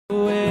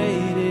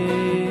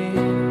waiting.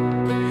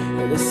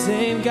 The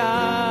same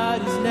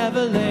God who's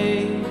never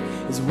late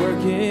is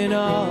working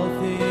all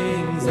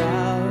things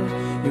out.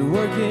 You're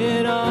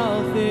working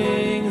all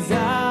things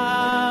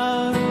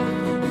out.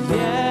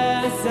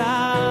 Yes,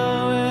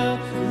 I will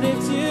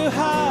lift you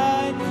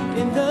high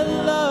in the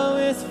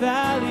lowest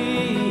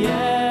valley.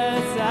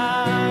 Yes,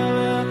 I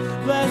will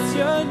bless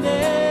your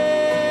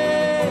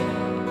name.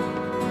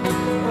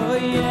 Oh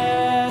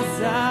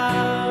yes, I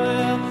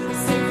will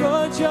sing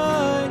for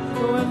joy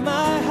when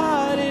my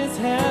heart is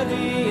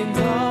heavy and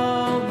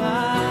all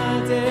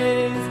my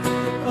days.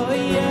 Oh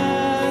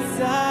yes,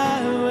 I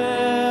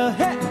will.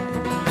 Hey!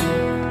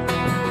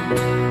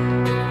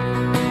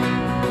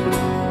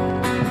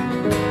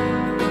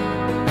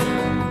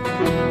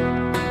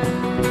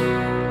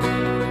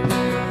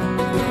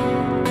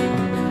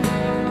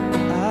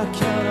 I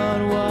count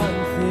on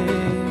one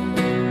thing.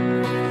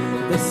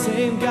 The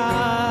same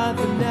God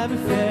that never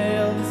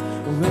fails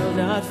will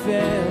not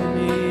fail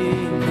me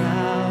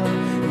now.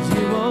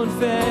 You won't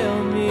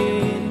fail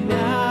me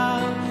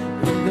now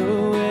in the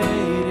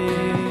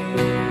waiting.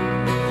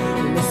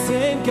 The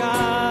same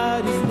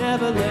God who's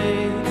never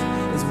late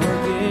is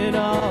working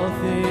all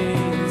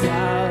things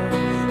out.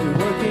 You're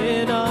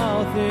working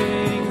all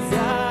things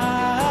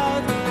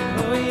out.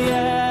 Oh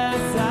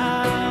yes, I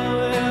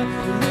will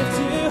lift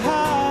you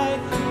high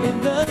in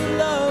the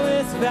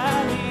lowest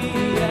valley.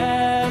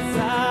 Yes, I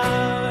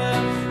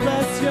will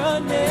bless your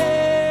name.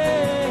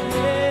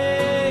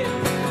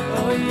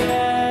 Oh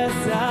yes,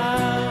 I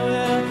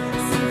will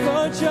sing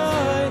for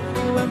joy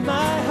when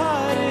my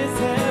heart is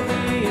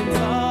heavy and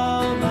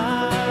all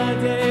my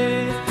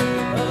days.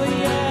 Oh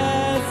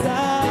yes, I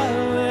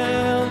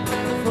will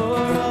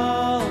for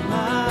all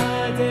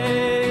my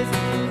days.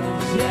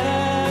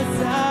 Yes,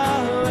 I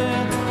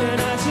will, and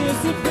I choose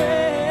to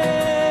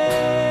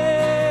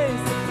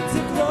praise, to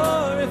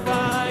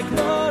glorify,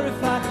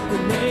 glorify the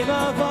name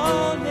of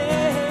all names.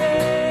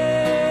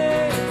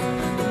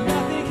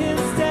 Nothing can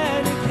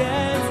stand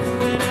against,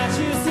 and I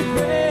choose to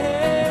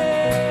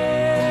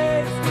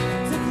praise,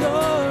 to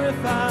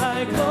glorify,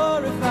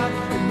 glorify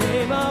the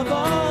name of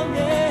all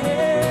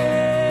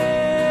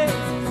names.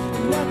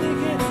 Nothing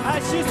can, I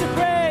choose to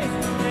praise,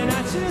 and I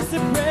choose to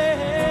praise,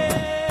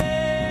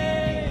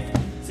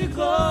 to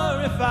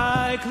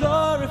glorify,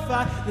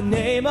 glorify the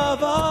name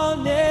of all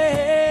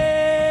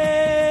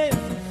names.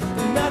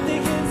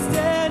 Nothing can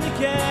stand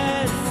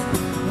against.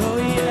 Oh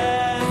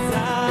yes, I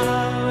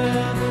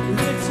will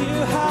lift you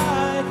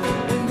high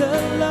in the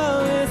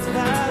lowest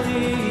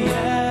valley.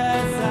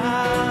 Yes, I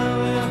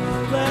will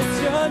bless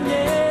your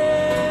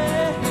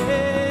name.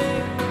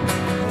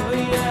 Oh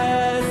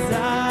yes, I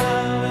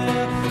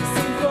will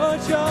sing for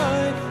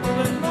joy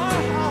when my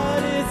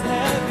heart is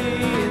heavy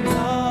and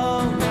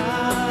all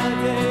my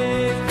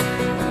days.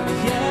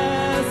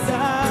 Yes, I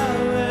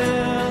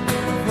will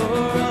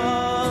for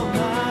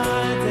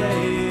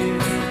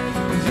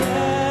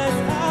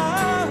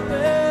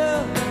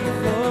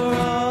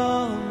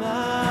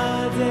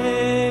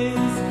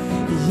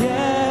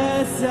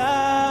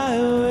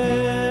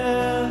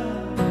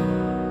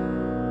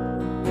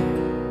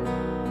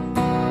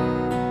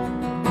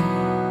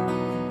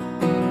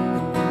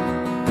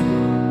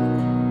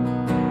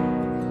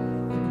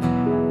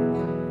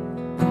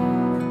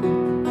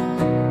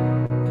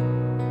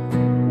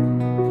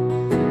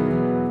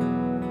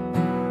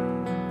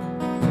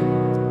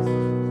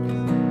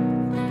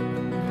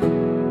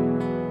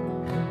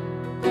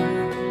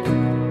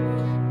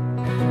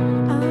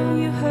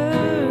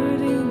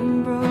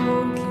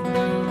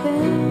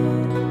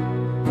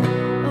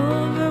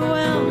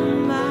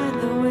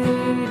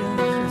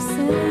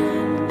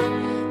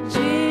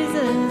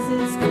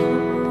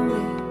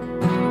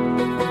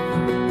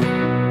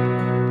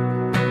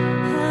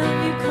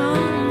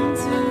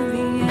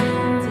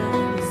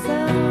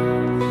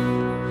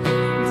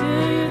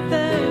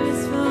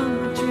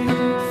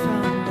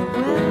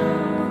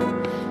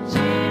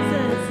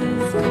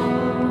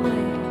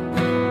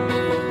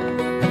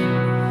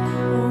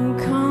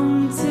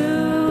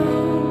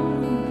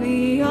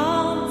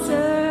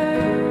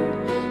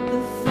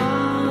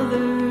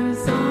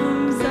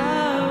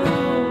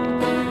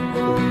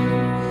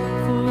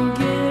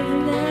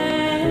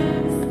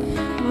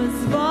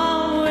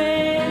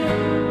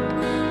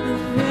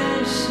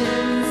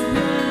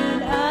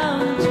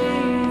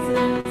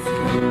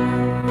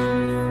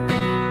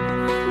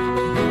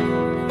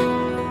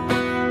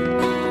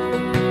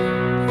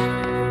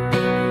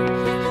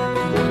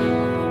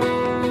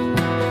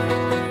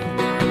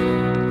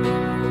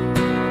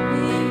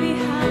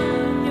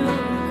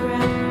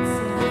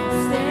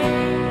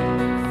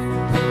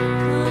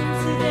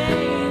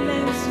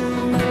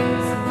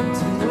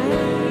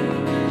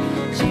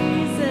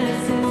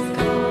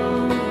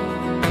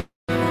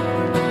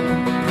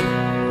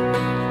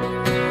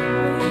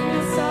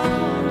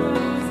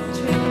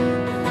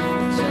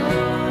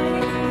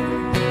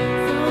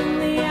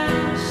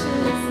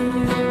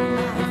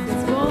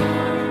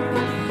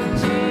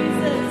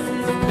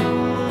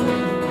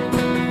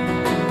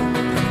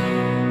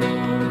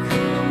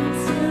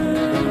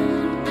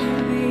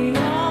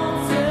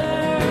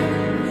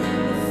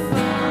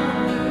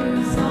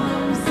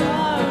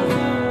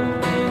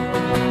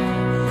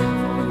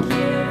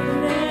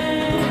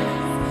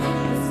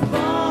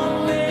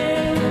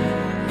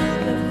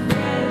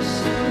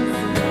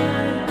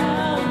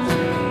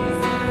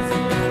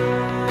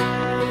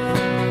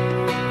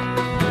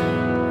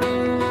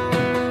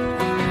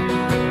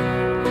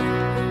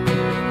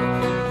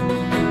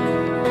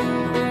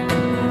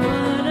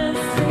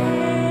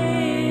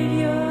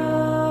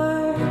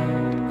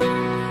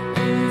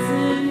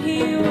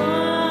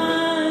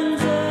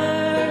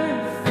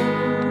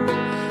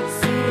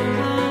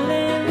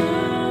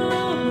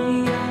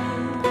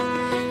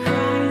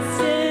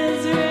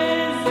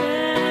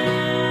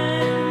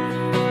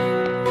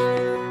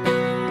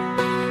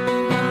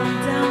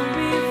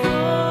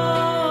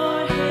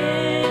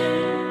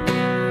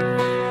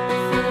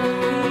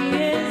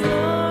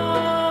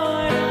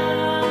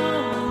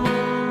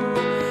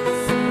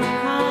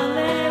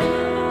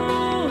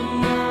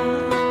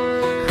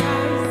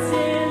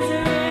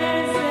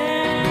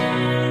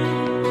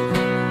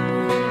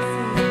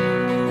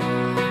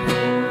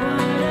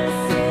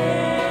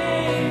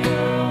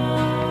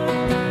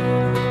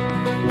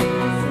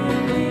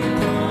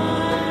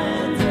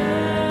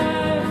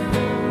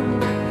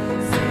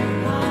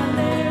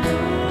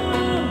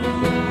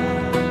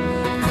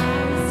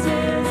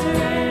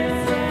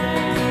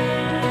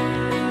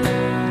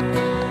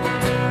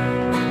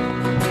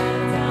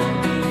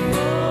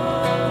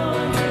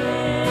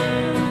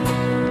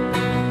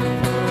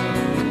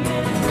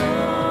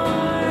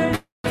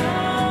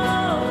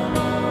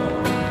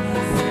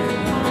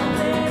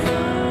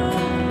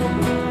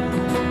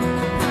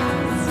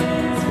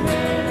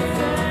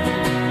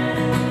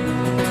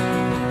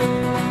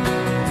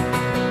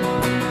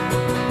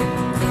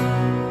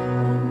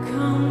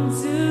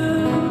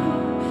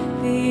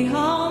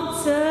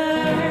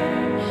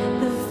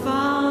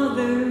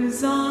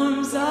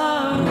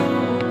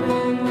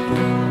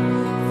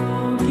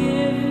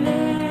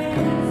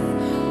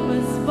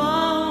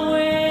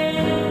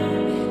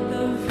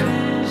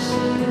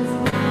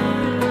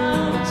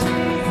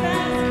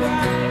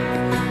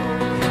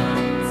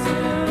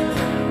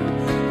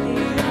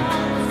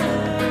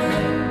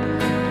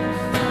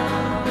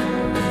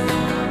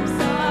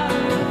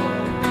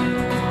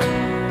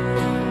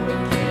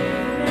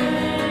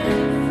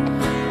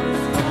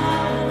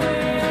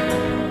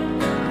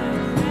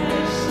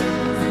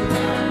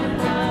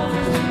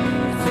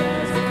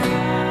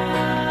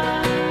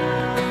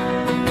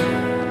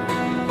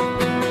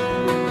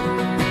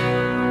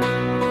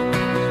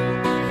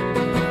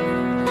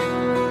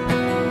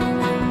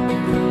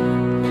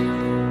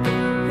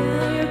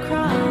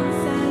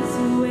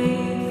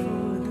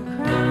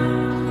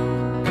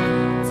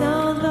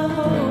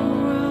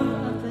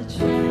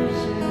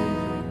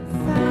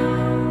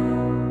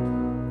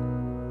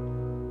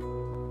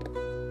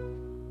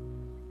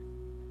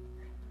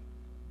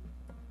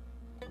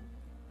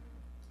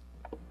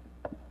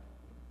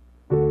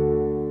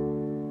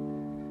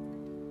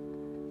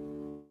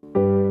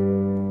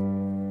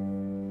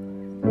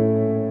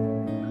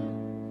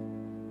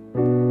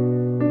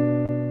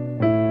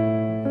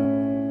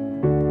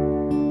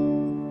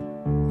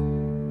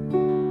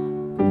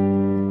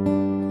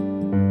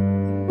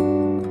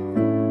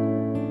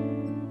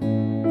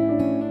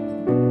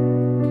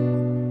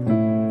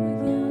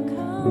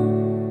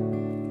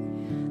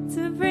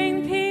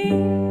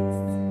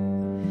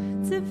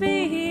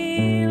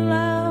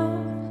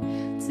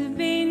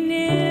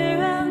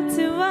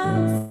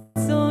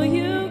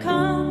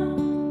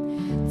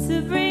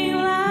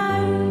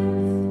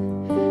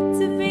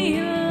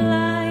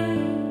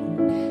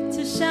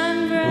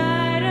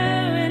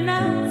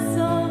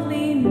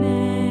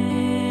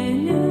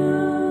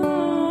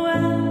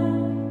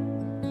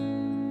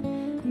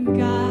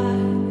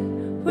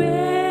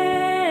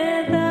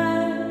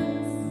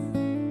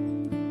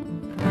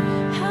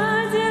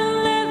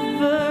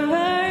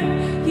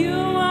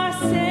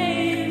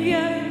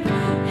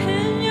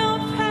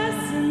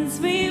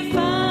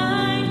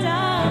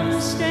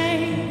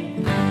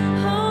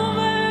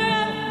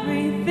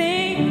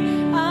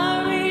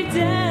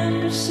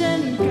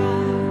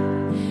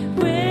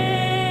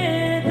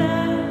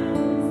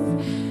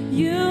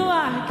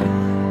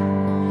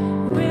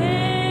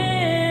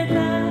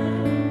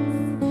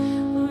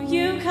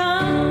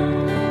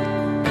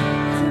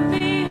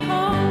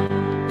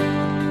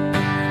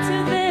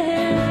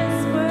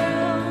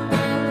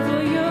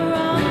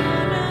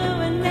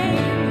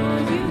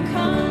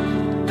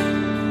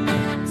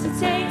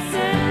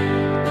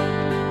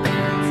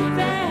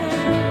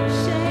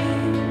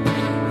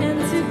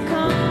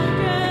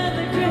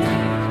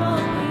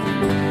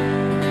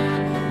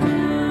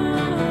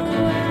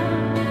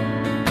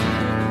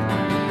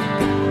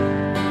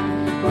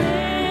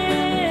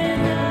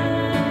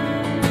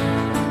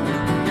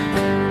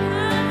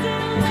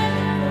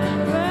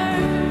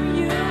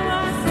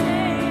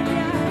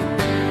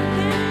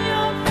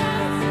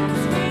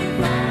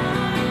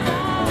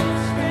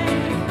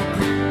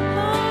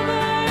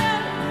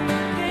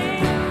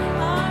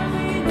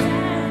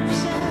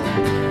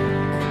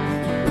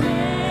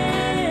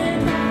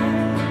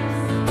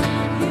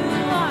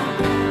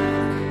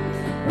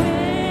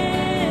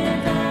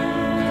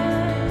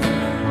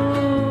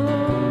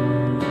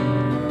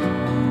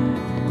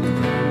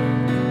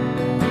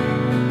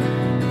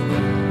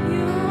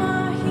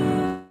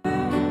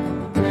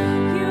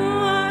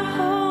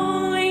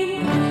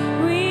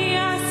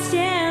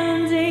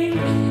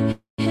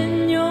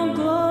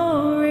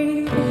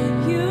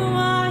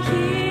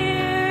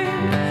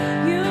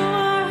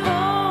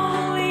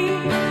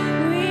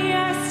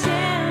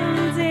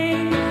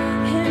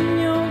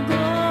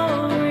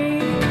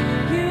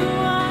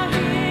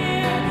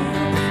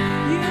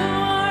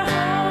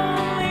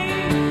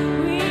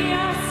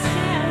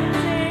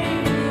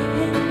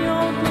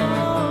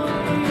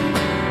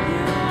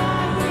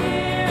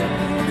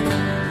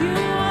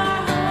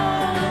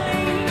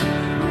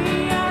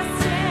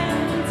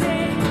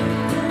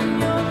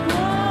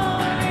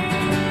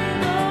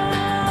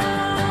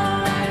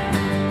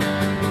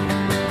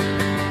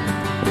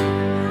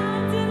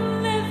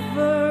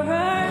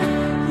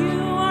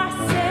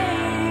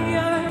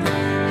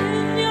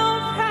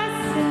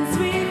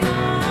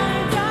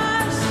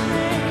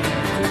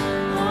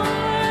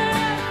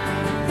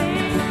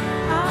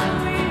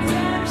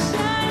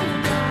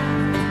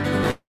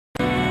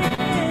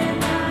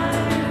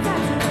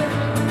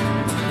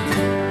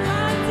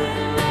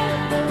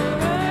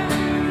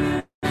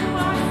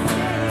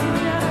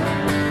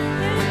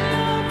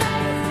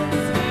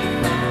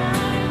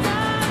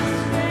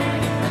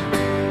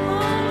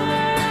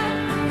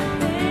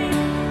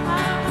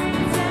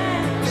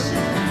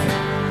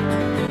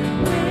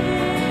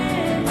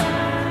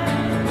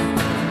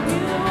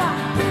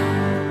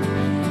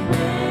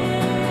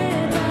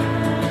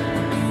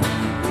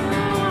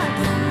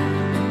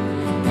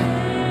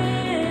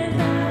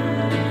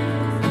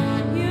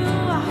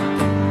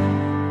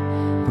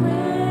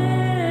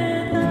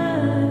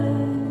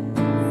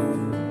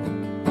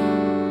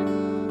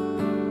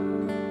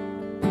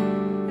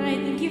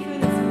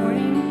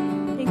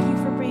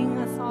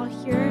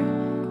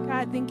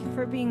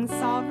being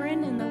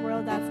sovereign in the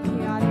world that's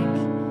chaotic.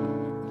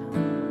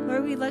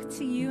 Lord, we look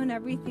to you in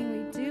everything we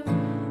do.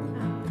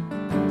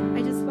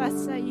 I just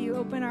bless that you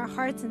open our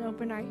hearts and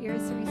open our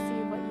ears to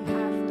receive what you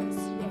have for us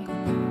today.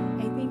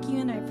 I thank you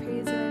and I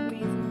praise your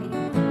amazing name.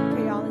 I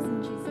pray all this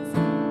in Jesus'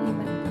 name.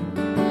 Amen.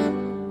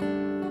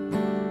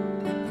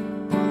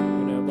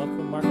 I'm going to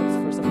welcome Marcos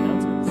for some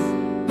announcements.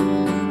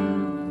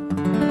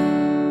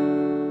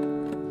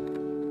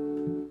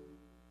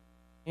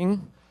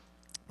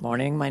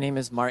 Morning. My name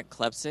is Mark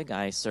Klepsig.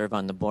 I serve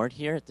on the board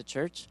here at the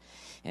church,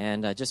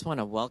 and I just want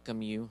to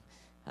welcome you,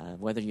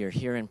 whether you're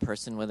here in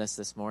person with us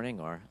this morning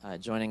or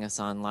joining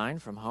us online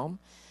from home.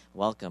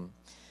 Welcome.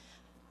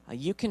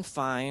 You can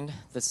find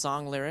the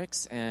song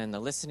lyrics and the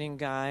listening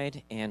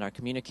guide and our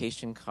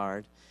communication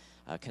card,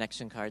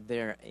 connection card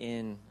there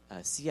in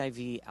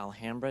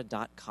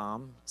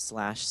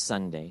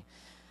civalhambra.com/Sunday.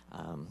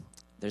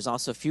 There's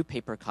also a few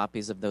paper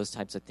copies of those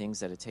types of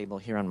things at a table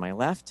here on my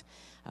left,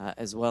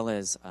 as well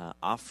as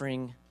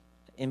offering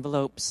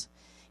envelopes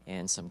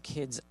and some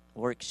kids'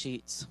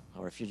 worksheets,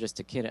 or if you're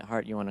just a kid at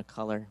heart, you want to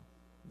color,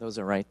 those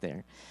are right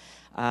there.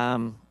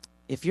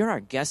 If you're our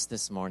guest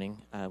this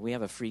morning, we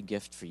have a free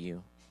gift for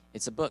you.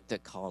 It's a book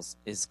that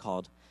is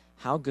called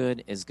How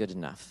Good is Good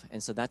Enough,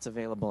 and so that's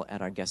available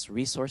at our guest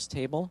resource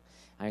table.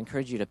 I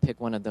encourage you to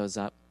pick one of those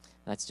up.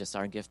 That's just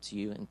our gift to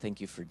you, and thank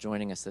you for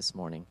joining us this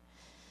morning.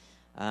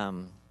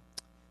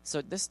 So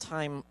at this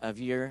time of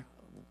year,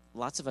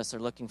 lots of us are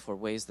looking for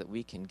ways that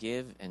we can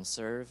give and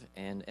serve,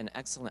 and an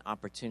excellent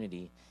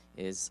opportunity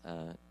is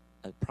a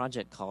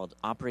project called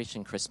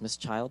Operation Christmas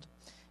Child.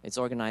 It's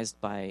organized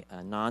by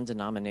a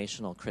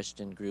non-denominational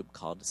Christian group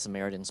called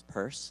Samaritan's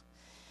Purse.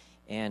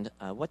 And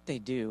what they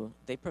do,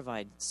 they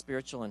provide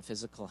spiritual and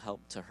physical help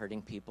to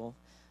hurting people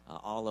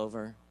all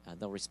over.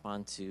 They'll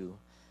respond to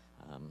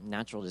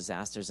natural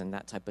disasters and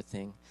that type of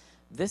thing.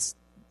 This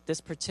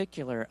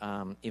particular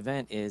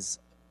event is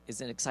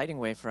an exciting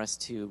way for us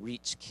to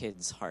reach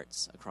kids'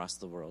 hearts across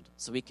the world.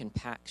 So we can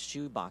pack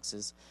shoe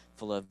boxes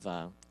full of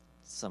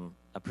some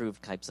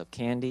approved types of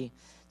candy,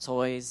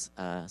 toys,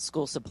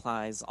 school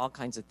supplies, all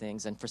kinds of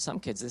things. And for some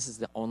kids, this is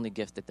the only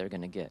gift that they're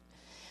going to get.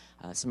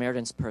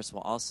 Samaritan's Purse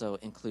will also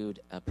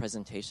include a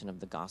presentation of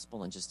the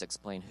gospel and just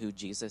explain who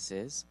Jesus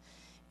is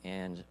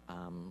and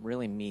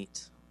really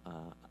meet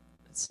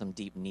some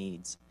deep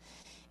needs.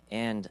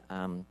 And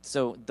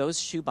so those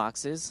shoe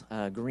boxes,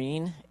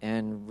 green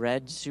and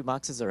red shoe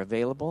boxes, are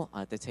available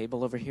at the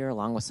table over here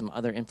along with some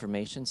other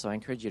information. So I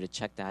encourage you to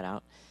check that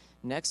out.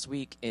 Next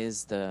week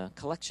is the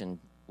collection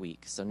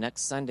week. So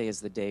next Sunday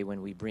is the day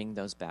when we bring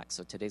those back.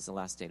 So today's the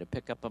last day to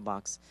pick up a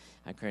box.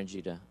 I encourage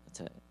you to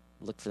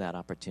look for that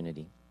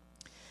opportunity.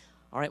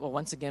 All right, well,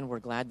 once again, we're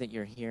glad that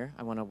you're here.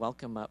 I want to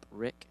welcome up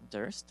Rick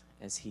Durst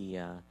as he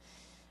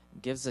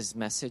gives his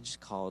message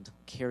called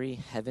Carry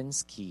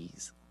Heaven's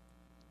Keys.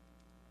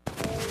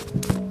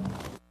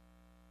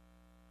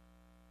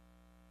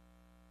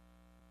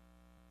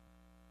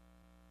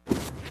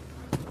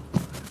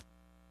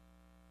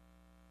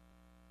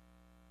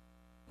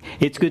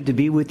 It's good to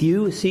be with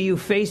you, see you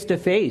face to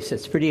face.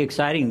 It's pretty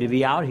exciting to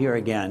be out here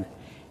again,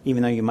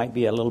 even though you might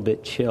be a little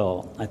bit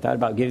chill. I thought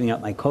about giving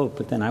up my coat,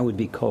 but then I would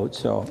be cold,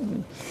 so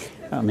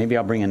maybe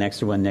I'll bring an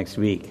extra one next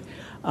week,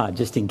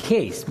 just in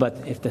case. But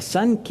if the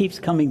sun keeps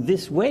coming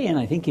this way, and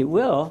I think it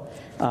will,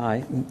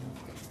 and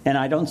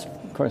I don't,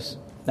 of course,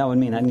 that would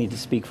mean I need to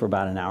speak for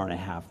about an hour and a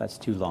half. That's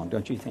too long,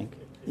 don't you think?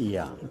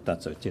 Yeah, I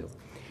thought so too.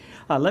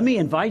 Let me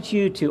invite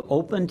you to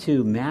open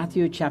to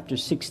Matthew chapter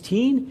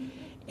 16.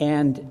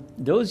 And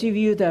those of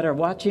you that are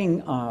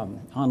watching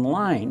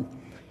online,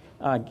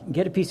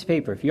 get a piece of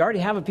paper. If you already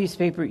have a piece of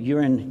paper,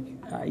 you're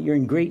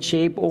in great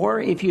shape.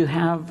 Or if you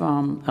have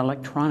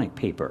electronic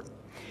paper,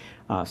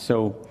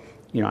 so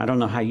I don't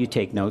know how you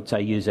take notes. I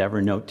use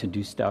Evernote to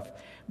do stuff.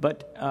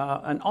 But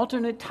an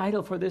alternate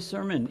title for this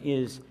sermon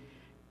is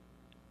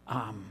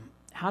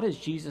 "How Does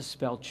Jesus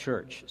Spell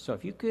Church?" So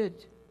if you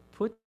could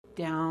put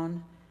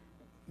down,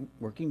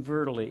 working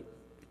vertically,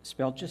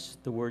 spell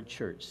just the word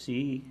church,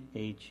 C-H-U-R-C-H.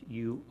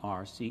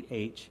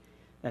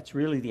 That's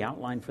really the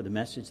outline for the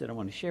message that I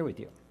want to share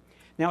with you.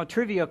 Now, a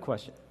trivia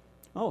question.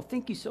 Oh,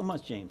 thank you so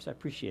much, James. I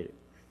appreciate it.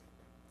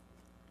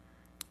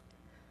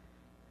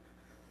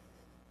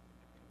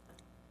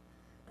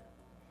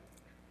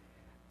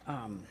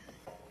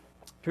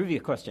 Trivia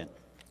question.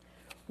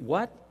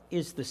 What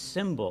is the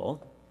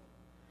symbol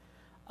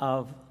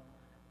of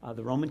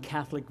the Roman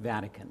Catholic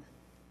Vatican?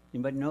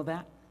 Anybody know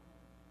that?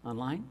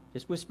 Online?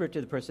 Just whisper it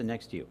to the person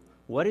next to you.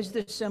 What is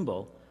the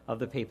symbol of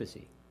the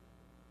papacy?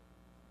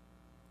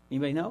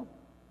 Anybody know?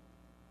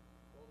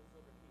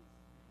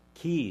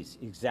 Keys,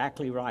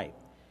 exactly right.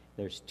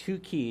 There's two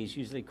keys,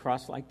 usually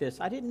crossed like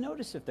this. I didn't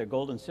notice if they're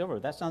gold and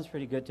silver. That sounds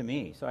pretty good to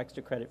me, so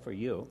extra credit for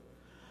you.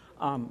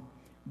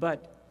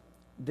 But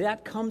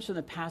that comes from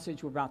the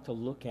passage we're about to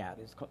look at.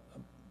 It's a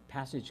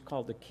passage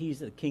called the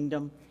Keys of the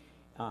Kingdom.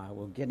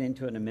 We'll get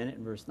into it in a minute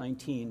in verse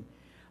 19.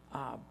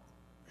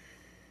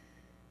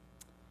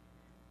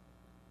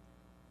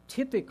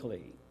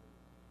 Typically,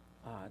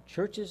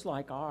 churches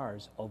like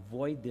ours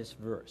avoid this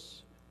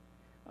verse.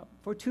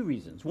 for two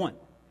reasons. One,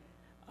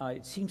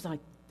 it seems like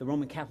the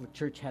Roman Catholic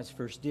Church has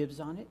first dibs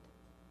on it,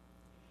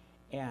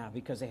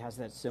 because it has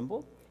that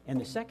symbol. And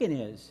the second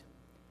is,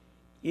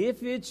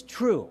 if it's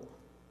true,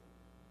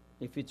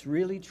 if it's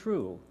really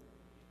true,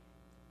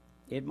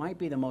 it might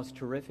be the most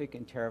terrific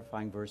and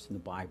terrifying verse in the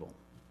Bible.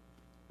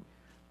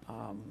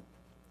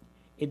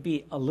 It'd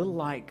be a little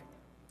like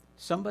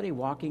somebody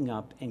walking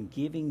up and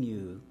giving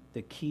you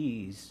the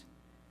keys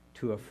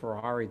to a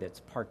Ferrari that's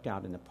parked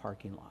out in the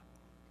parking lot.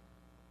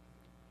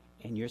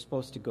 And you're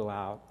supposed to go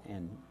out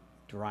and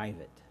drive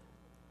it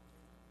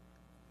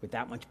with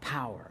that much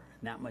power,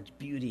 that much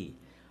beauty,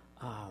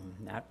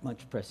 that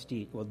much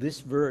prestige. Well, this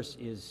verse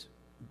is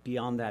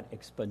beyond that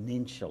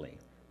exponentially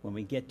when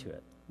we get to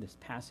it, this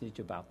passage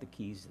about the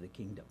keys of the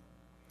kingdom.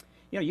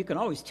 You know, you can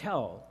always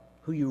tell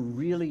who you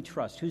really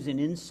trust, who's an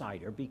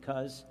insider,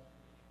 because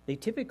they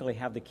typically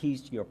have the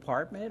keys to your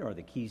apartment or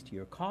the keys to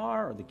your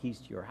car or the keys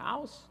to your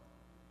house.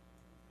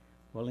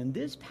 Well, in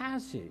this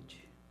passage,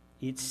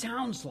 it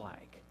sounds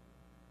like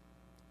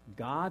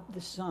God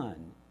the Son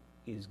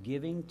is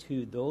giving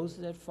to those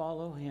that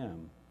follow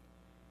him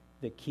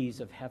the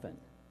keys of heaven,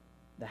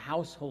 the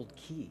household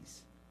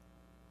keys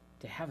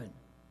to heaven.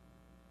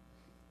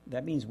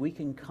 That means we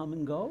can come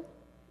and go,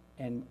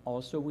 and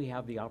also we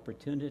have the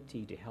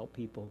opportunity to help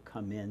people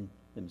come in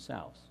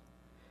themselves.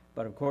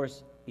 But of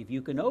course, if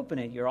you can open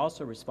it, you're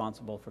also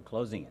responsible for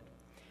closing it.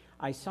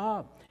 I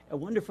saw a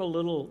wonderful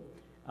little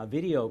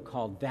video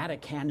called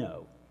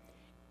Vaticano,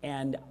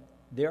 and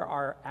there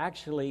are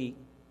actually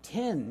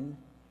 10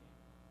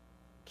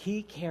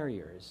 key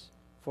carriers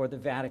for the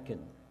Vatican.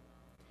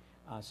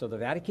 So the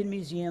Vatican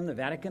Museum, the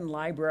Vatican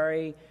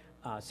Library,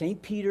 St.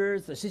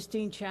 Peter's, the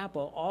Sistine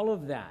Chapel, all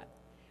of that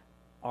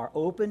are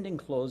opened and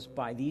closed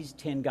by these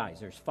 10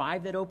 guys. There's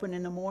 5 that open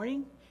in the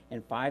morning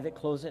and 5 that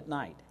close at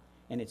night.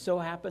 And it so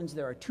happens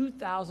there are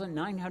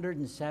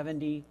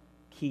 2,970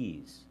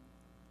 keys.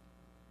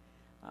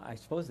 I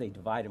suppose they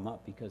divide them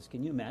up, because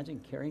can you imagine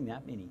carrying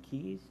that many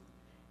keys?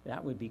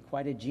 That would be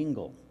quite a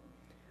jingle.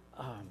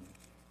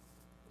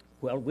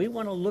 Well, we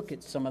want to look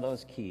at some of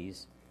those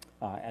keys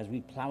as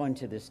we plow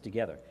into this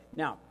together.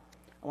 Now,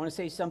 I want to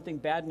say something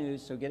bad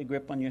news, so get a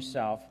grip on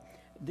yourself.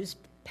 This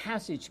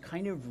passage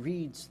kind of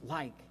reads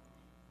like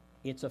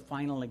it's a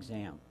final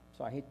exam.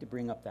 So I hate to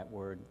bring up that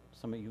word.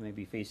 Some of you may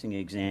be facing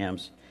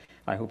exams.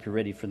 I hope you're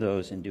ready for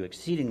those and do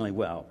exceedingly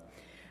well.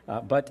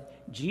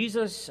 But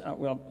Jesus,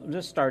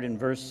 let's start in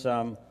verse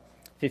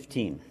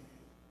 15.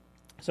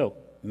 So,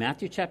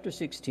 Matthew chapter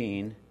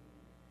 16,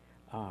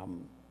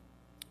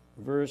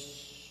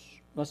 let's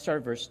start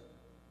at verse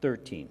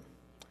 13.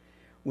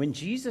 When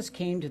Jesus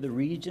came to the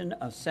region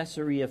of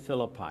Caesarea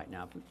Philippi,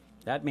 now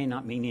that may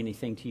not mean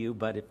anything to you,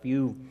 but if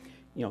you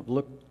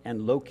looked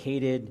and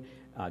located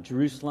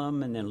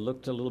Jerusalem and then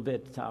looked a little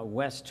bit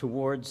west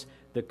towards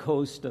the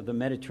coast of the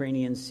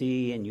Mediterranean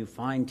Sea and you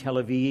find Tel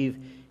Aviv,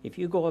 if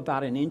you go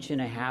about 1.5 inches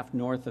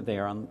north of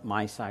there on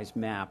my size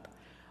map,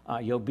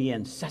 you'll be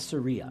in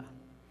Caesarea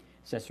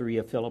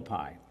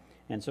Philippi.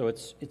 And so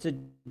it's a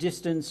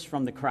distance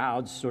from the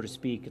crowds, so to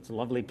speak. It's a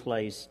lovely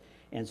place.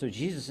 And so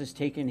Jesus has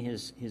taken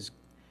his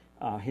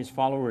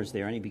followers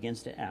there, and he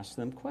begins to ask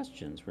them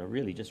questions. Well,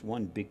 really just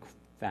one big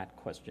fat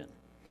question.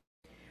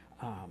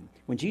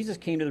 When Jesus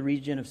came to the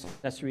region of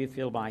Caesarea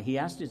Philippi, he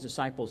asked his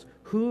disciples,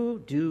 "Who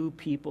do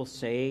people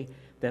say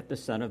that the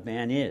Son of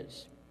Man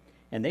is?"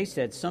 And they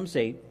said, some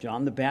say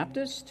John the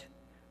Baptist,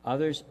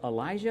 others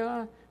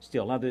Elijah,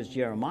 still others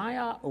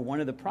Jeremiah, or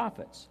one of the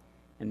prophets.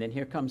 And then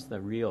here comes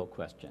the real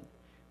question.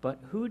 But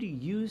who do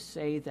you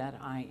say that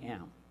I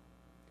am?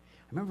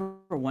 I remember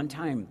one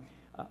time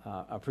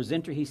a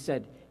presenter, he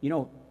said,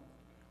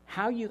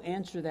 how you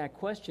answer that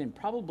question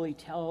probably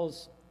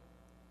tells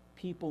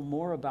people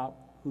more about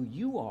who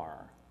you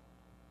are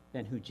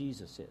than who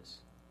Jesus is.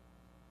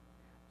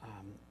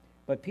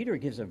 But Peter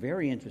gives a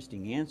very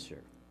interesting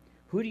answer.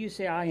 Who do you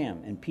say I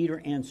am? And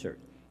Peter answered,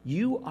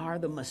 you are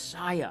the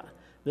Messiah,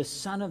 the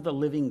Son of the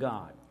living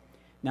God.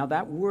 Now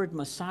that word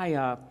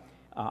Messiah,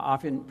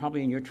 often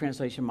probably in your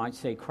translation might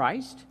say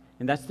Christ,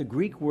 and that's the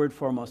Greek word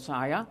for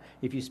Messiah.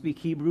 If you speak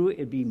Hebrew,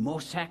 it'd be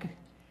Mosek.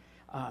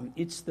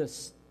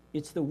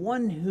 It's the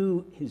one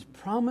who is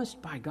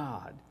promised by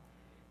God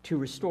to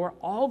restore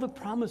all the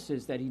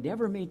promises that he'd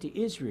ever made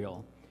to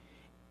Israel,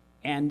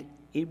 and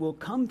it will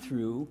come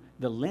through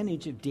the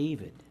lineage of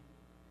David.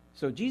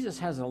 So Jesus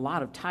has a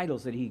lot of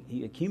titles that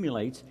he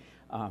accumulates.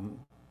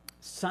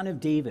 Son of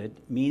David,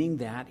 meaning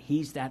that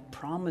he's that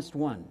promised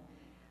one.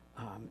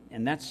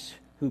 And that's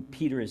who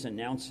Peter is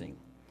announcing.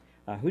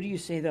 Who do you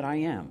say that I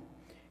am?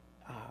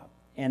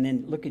 And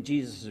then look at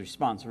Jesus'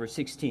 response, verse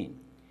 16.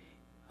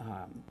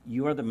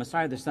 You are the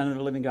Messiah, the Son of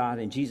the living God.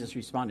 And Jesus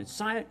responded,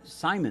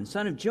 Simon,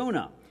 son of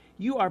Jonah,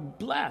 you are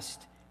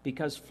blessed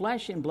because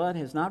flesh and blood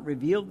has not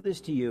revealed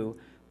this to you,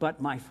 but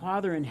my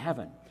Father in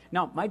heaven.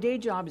 Now, my day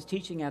job is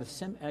teaching at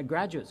a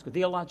graduate school,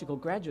 theological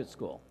graduate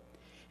school.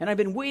 And I've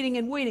been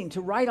waiting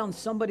to write on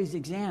somebody's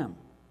exam.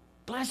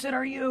 Blessed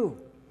are you.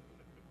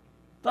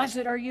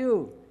 Blessed are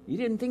you. You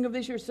didn't think of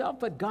this yourself,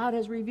 but God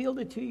has revealed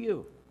it to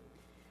you.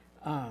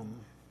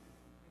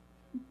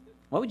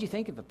 What would you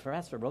think if a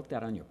professor wrote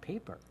that on your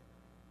paper?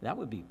 That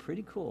would be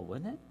pretty cool,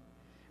 wouldn't it?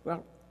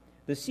 Well,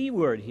 the C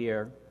word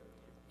here,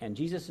 and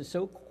Jesus is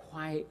so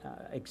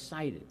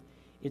excited,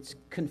 it's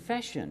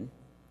confession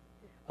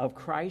of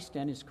Christ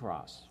and his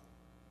cross.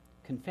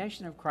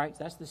 Confession of Christ,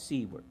 that's the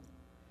C word.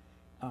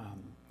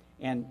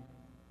 And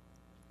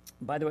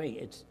by the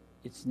way,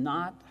 it's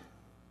not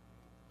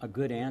a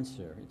good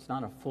answer. It's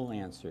not a full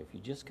answer if you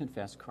just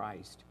confess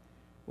Christ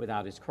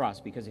without his cross.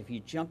 Because if you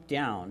jump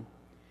down,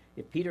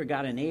 if Peter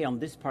got an A on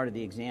this part of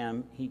the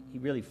exam, he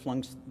really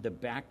flunks the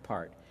back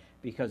part,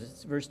 because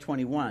it's verse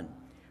 21.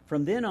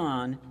 From then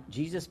on,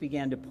 Jesus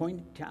began to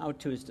point out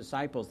to his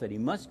disciples that he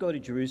must go to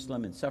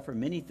Jerusalem and suffer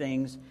many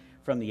things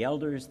from the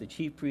elders, the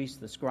chief priests,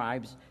 the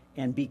scribes,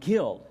 and be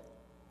killed.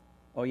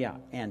 Oh yeah,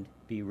 and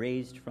be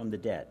raised from the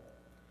dead.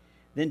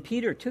 Then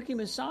Peter took him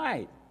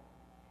aside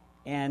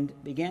and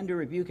began to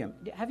rebuke him.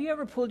 Have you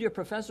ever pulled your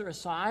professor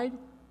aside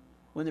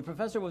when the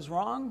professor was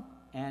wrong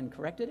and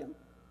corrected him?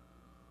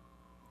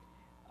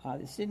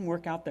 This didn't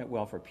work out that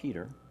well for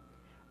Peter.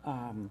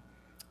 Oh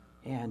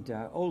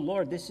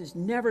Lord, this is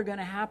never going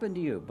to happen to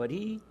you. But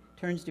he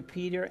turns to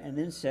Peter and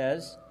then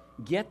says,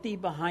 "Get thee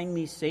behind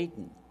me,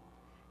 Satan.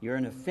 You're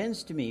an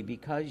offense to me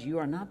because you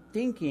are not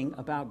thinking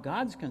about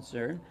God's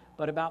concern,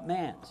 but about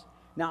man's."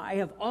 Now, I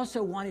have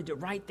also wanted to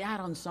write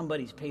that on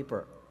somebody's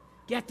paper.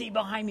 "Get thee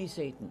behind me,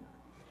 Satan."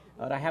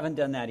 But I haven't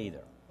done that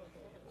either.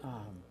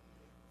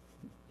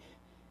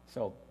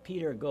 So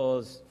Peter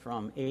goes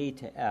from A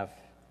to F,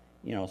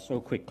 so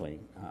quickly.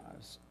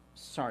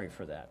 Sorry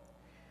for that.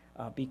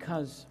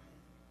 Because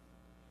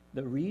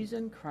the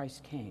reason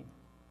Christ came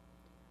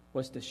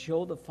was to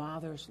show the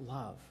Father's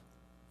love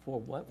for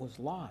what was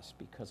lost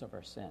because of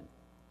our sin.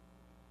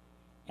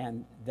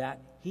 And that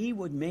he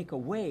would make a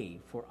way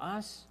for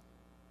us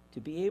to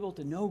be able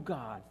to know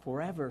God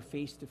forever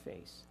face to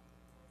face.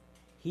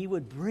 He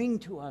would bring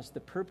to us the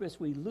purpose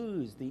we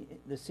lose,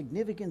 the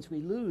significance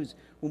we lose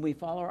when we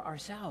follow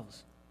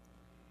ourselves.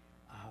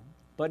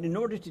 But in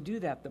order to do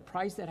that, the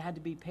price that had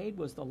to be paid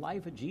was the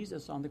life of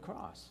Jesus on the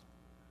cross.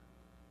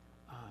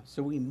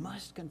 So we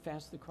must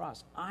confess the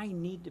cross. I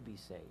need to be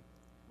saved.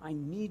 I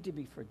need to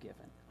be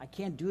forgiven. I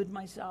can't do it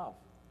myself.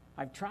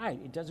 I've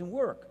tried. It doesn't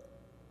work.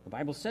 The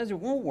Bible says it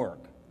won't work.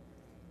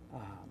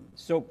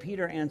 So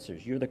Peter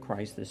answers, "You're the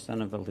Christ, the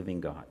Son of the living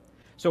God."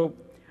 So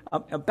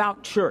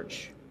about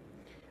church,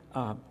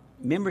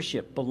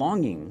 membership,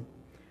 belonging,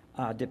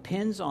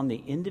 depends on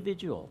the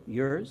individual,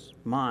 yours,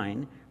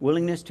 mine,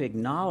 willingness to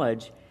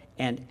acknowledge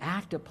and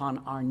act upon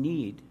our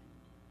need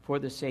for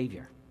the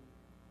Savior.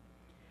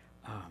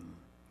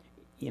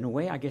 In a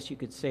way, I guess you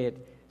could say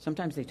it,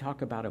 sometimes they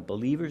talk about a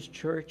believer's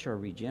church or a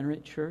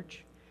regenerate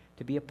church.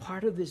 To be a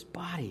part of this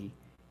body,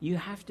 you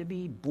have to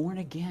be born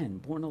again,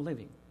 born a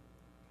living.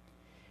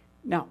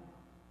 Now,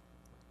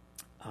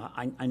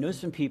 I know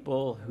some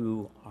people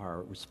who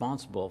are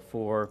responsible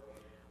for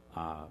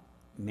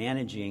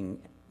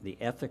managing the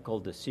ethical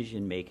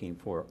decision-making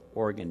for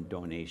organ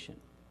donation.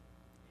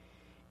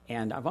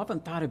 And I've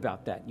often thought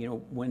about that.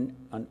 When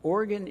an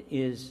organ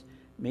is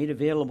made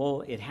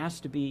available, it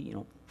has to be,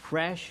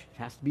 fresh, it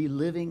has to be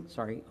living.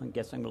 Sorry, I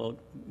guess I'm a little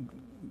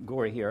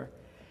gory here.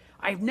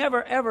 I've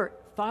never, ever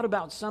thought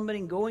about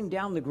somebody going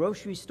down the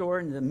grocery store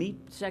in the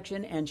meat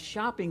section and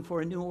shopping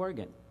for a new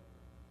organ.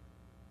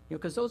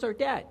 Because those are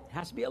dead. It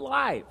has to be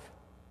alive.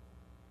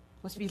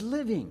 It must be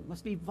living. It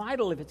must be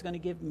vital if it's going to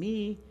give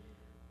me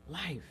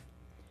life.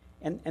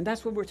 And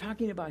that's what we're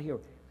talking about here.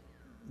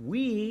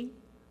 We,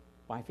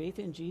 by faith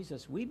in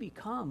Jesus, we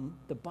become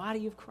the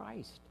body of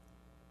Christ.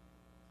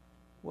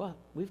 Well,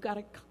 we've got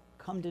to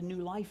come to new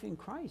life in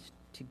Christ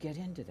to get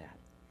into that.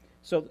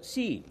 So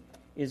C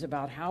is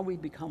about how we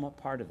become a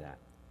part of that.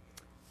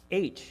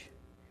 H,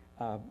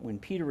 when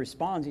Peter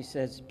responds, he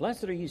says,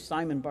 "Blessed are you,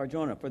 Simon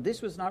Bar-Jonah, for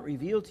this was not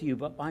revealed to you,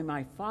 but by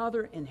my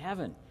Father in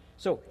heaven."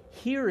 So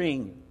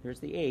hearing,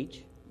 there's the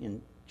H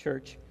in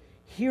church,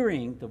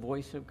 hearing the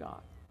voice of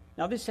God.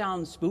 Now this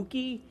sounds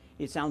spooky,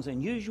 it sounds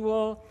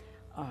unusual.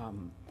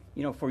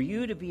 For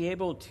you to be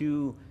able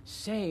to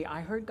say,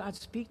 "I heard God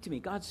speak to me,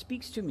 God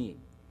speaks to me."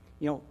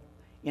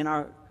 In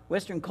our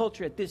Western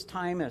culture at this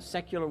time, a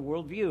secular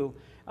worldview,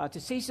 to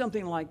say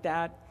something like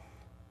that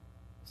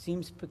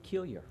seems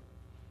peculiar,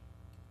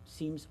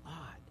 seems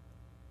odd.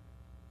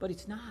 But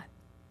it's not,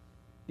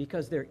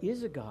 because there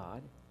is a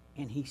God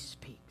and he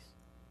speaks.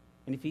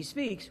 And if he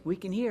speaks, we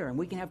can hear and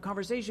we can have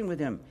conversation with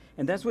him.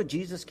 And that's what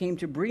Jesus came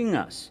to bring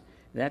us,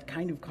 that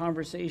kind of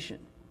conversation.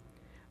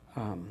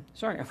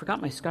 Sorry, I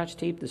forgot my Scotch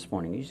tape this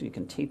morning. Usually you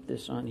can tape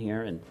this on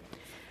here, and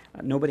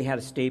nobody had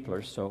a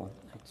stapler, so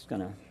it's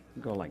going to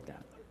go like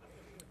that.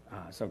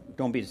 So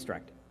don't be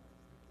distracted.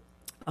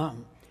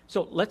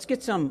 So let's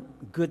get some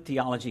good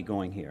theology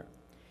going here.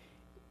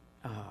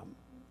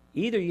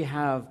 Either you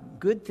have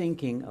good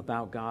thinking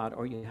about God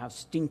or you have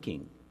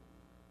stinking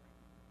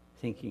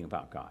thinking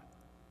about God.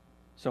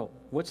 So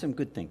what's some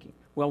good thinking?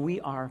 Well, we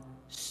are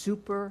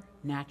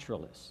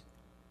supernaturalists.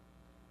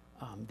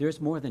 There's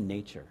more than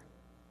nature.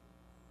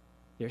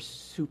 There's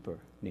super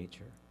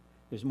nature.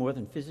 There's more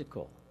than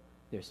physical.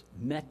 There's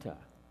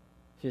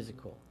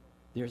metaphysical.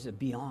 There's a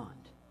beyond.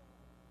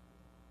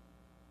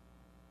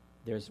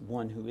 There's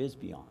one who is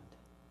beyond.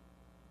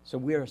 So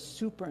we are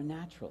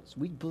supernaturals.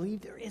 We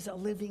believe there is a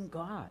living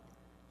God,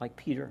 like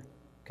Peter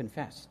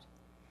confessed.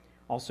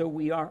 Also,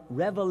 we are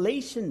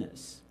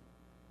revelationists.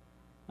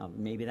 Now,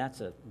 maybe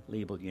that's a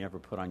label you never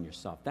put on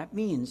yourself. That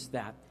means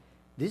that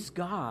this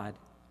God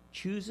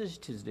chooses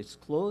to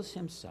disclose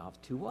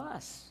himself to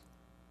us,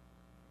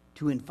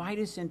 to invite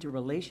us into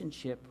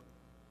relationship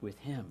with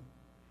him.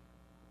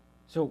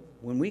 So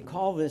when we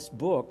call this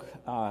book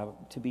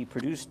to be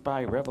produced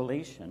by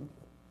Revelation,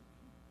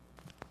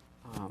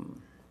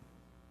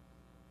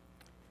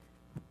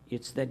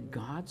 it's that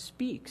God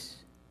speaks,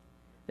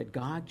 that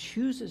God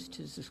chooses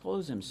to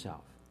disclose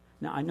himself.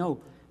 Now, I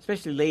know,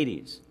 especially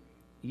ladies,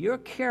 you're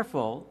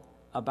careful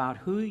about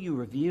who you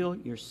reveal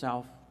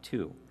yourself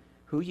to,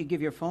 who you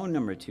give your phone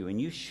number to,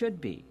 and you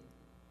should be.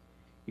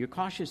 You're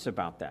cautious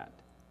about that.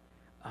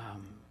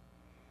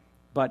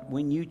 But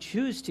when you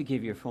choose to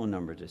give your phone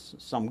number to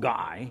some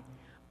guy,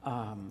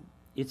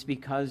 it's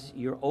because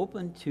you're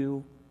open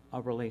to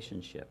a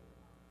relationship.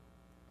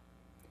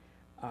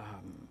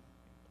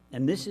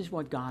 And this is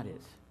what God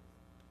is.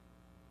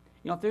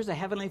 You know, if there's a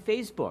heavenly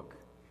Facebook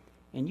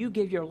and you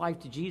give your life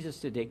to Jesus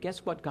today,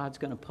 guess what God's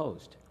going to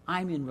post?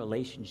 I'm in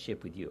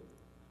relationship with you.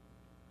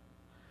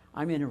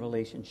 I'm in a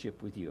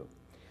relationship with you.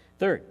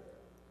 Third,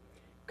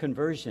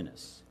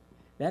 conversionists.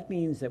 That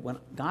means that when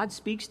God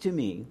speaks to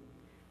me,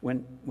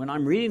 when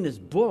I'm reading this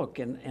book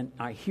and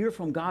I hear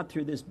from God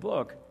through this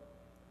book,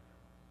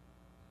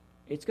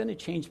 it's going to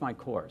change my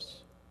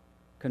course.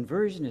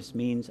 Conversionist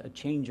means a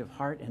change of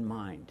heart and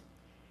mind.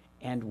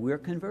 And we're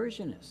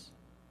conversionists.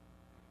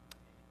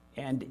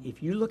 And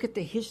if you look at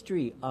the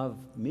history of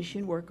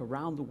mission work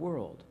around the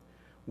world,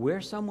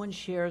 where someone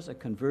shares a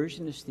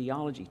conversionist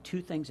theology,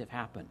 two things have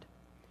happened.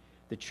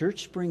 The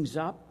church springs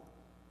up,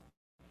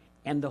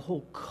 and the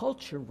whole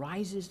culture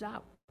rises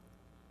up.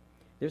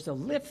 There's a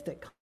lift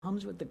that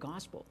comes with the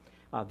gospel.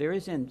 There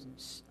is in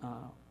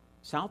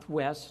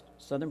southwest,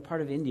 southern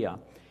part of India,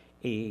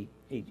 a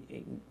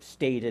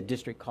state, a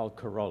district called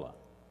Kerala.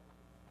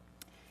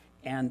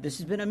 And this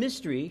has been a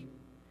mystery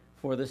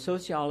for the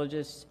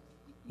sociologists,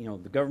 you know,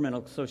 the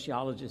governmental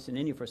sociologists in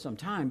India for some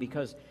time,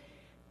 because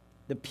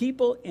the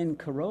people in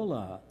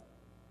Kerala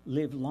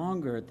live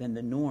longer than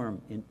the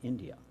norm in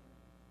India.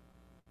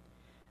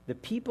 The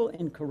people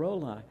in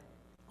Kerala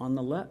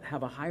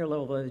have a higher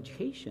level of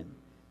education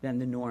than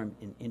the norm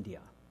in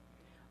India.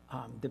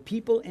 The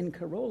people in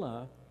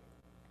Kerala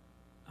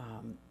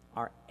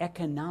are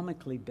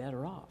economically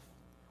better off.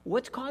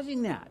 What's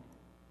causing that?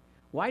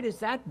 Why does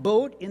that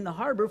boat in the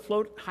harbor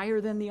float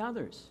higher than the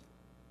others?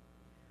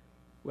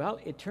 Well,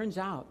 it turns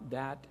out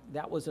that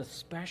that was a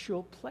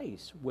special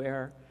place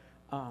where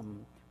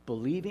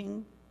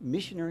believing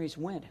missionaries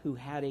went who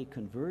had a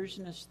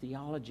conversionist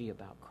theology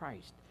about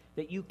Christ,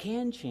 that you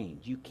can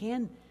change, you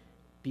can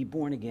be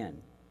born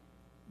again.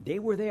 They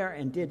were there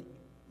and did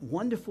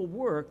wonderful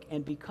work,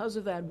 and because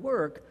of that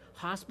work,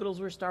 hospitals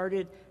were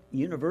started,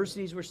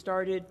 universities were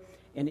started,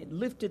 and it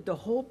lifted the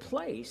whole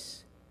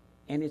place,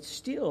 and it's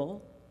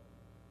still...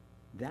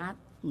 that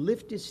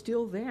lift is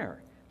still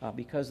there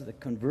because of the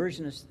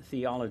conversionist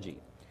theology.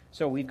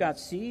 So we've got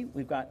C,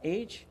 we've got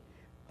H.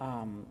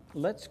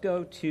 Let's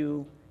go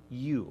to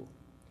U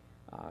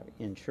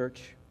in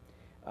church.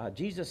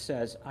 Jesus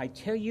says, I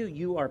tell you,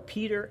 you are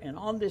Peter, and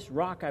on this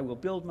rock I will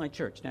build my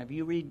church. Now, if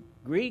you read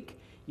Greek,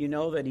 you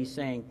know that he's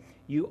saying,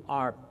 you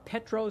are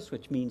Petros,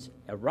 which means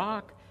a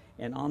rock,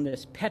 and on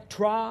this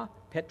Petra,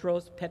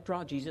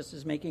 Jesus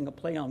is making a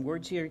play on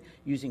words here,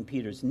 using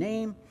Peter's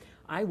name.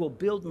 I will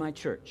build my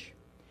church.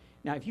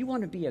 Now, if you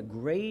want to be a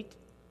great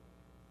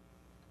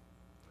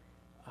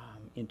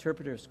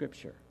interpreter of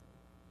Scripture,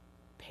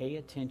 pay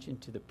attention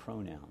to the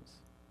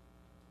pronouns.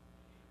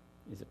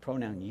 Is the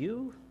pronoun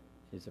you?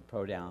 Is the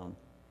pronoun,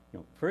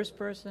 first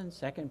person,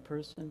 second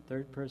person,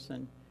 third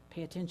person?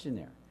 Pay attention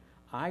there.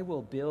 I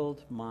will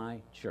build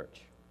my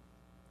church.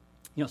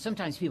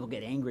 Sometimes people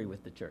get angry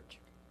with the church.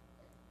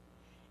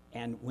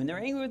 And when they're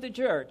angry with the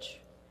church,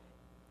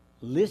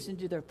 listen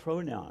to their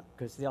pronoun,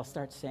 because they'll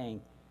start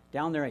saying,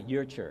 down there at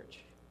your church,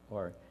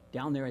 or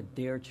down there at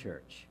their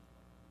church.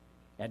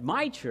 At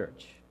my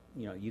church,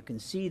 you can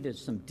see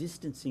there's some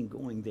distancing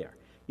going there.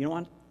 You know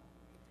what?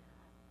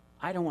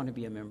 I don't want to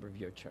be a member of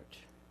your church.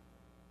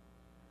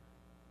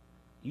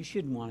 You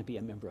shouldn't want to be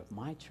a member of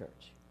my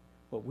church.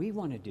 What we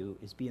want to do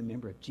is be a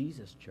member of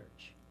Jesus'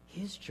 church,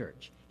 his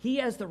church. He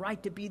has the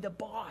right to be the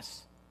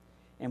boss.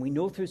 And we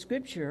know through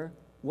Scripture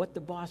what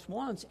the boss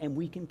wants, and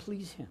we can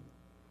please him.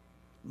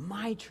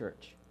 My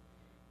church.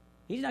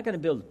 He's not going to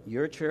build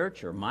your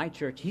church or my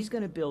church. He's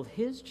going to build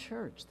his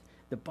church,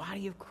 the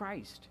body of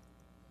Christ.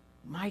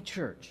 My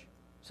church.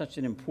 Such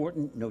an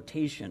important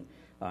notation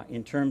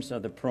in terms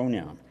of the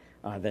pronoun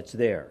that's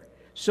there.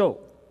 So,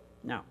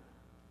 now,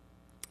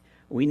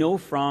 we know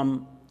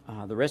from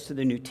the rest of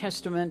the New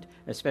Testament,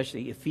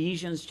 especially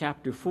Ephesians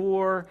chapter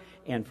 4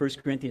 and 1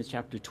 Corinthians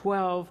chapter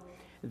 12,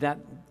 that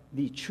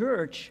the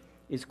church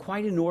is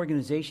quite an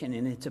organization,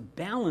 and it's a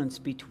balance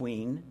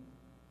between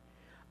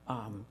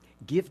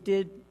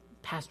gifted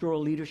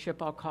pastoral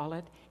leadership, I'll call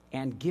it,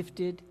 and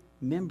gifted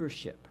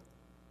membership.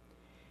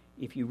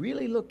 If you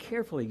really look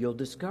carefully, you'll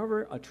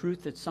discover a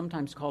truth that's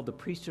sometimes called the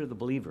priesthood of the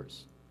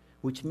believers,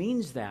 which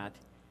means that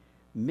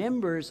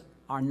members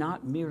are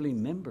not merely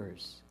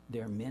members,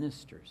 they're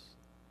ministers.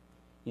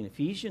 In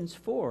Ephesians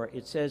 4,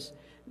 it says,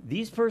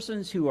 these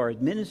persons who are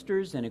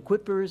ministers and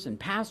equippers and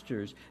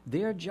pastors,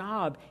 their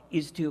job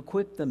is to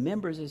equip the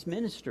members as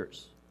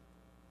ministers.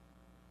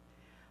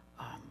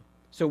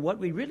 So what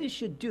we really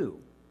should do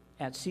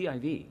at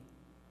CIV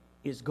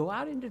is go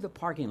out into the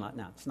parking lot.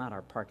 Now, it's not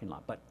our parking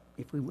lot, but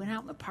if we went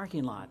out in the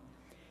parking lot,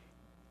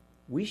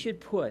 we should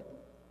put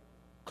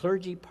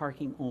clergy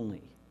parking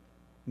only,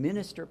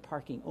 minister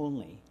parking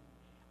only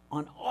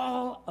on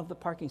all of the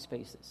parking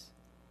spaces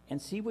and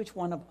see which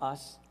one of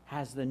us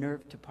has the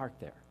nerve to park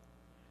there.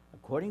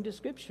 According to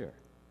Scripture,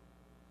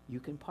 you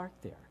can park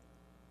there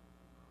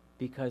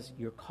because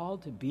you're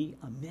called to be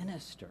a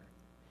minister,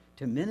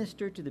 to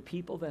minister to the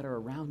people that are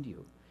around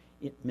you.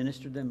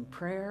 Minister to them in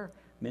prayer,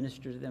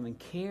 minister to them in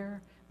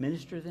care,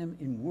 minister to them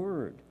in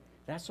word.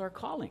 That's our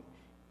calling.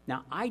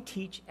 Now, I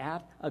teach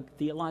at a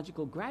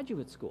theological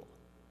graduate school.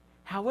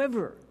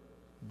 However,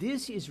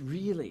 this is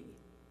really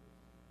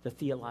the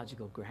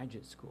theological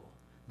graduate school.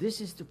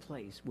 This is the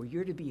place where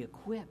you're to be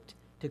equipped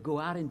to go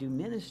out and do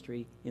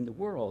ministry in the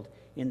world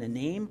in the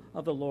name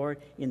of the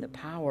Lord, in the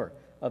power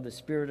of the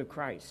Spirit of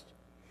Christ.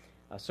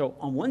 So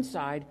on one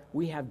side,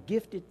 we have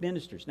gifted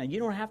ministers. Now, you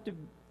don't have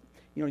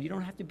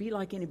to be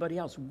like anybody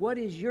else. What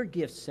is your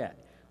gift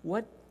set?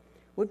 What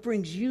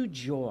brings you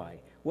joy?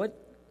 What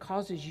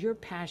causes your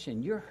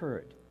passion, your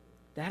hurt?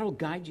 That'll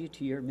guide you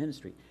to your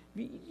ministry.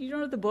 You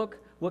don't have the book,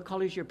 What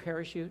Color is Your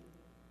Parachute?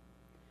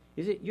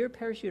 Is it your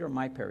parachute or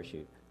my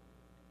parachute?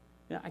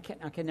 I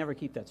can never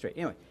keep that straight.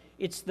 Anyway,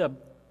 it's the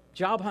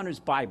Job Hunter's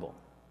Bible.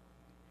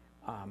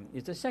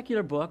 It's a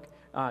secular book.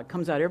 It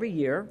comes out every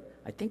year.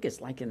 I think it's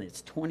like in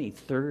its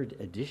 23rd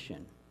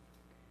edition.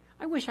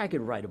 I wish I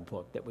could write a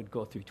book that would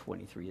go through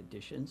 23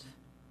 editions.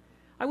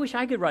 I wish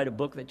I could write a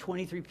book that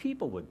 23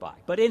 people would buy.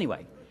 But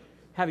anyway,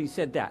 having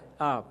said that,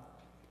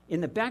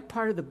 in the back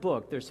part of the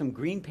book, there's some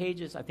green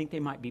pages. I think they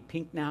might be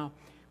pink now.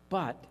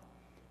 But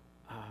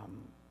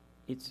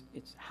it's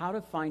how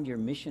to find your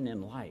mission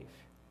in life.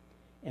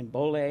 And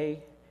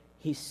Bolle,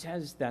 he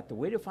says that the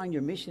way to find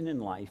your mission in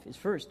life is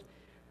first,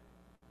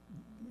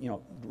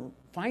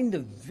 find the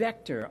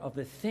vector of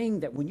the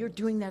thing that when you're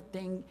doing that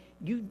thing,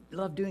 you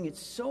love doing it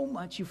so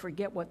much you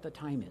forget what the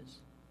time is.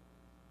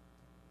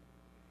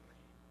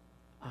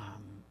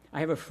 I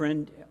have a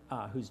friend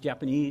who's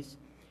Japanese,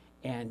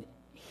 and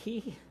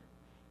he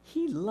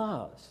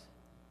loves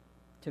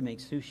to make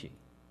sushi.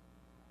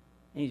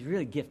 And he's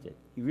really gifted.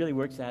 He really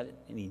works at it,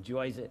 and he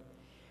enjoys it.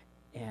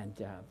 And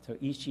so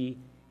Ishi,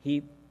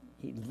 he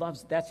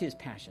loves, that's his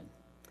passion.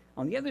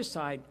 On the other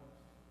side,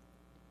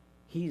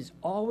 he's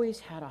always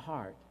had a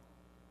heart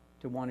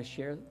to want to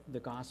share the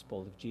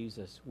gospel of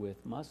Jesus with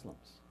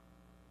Muslims.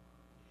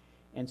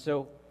 And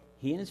so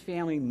he and his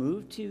family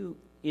moved to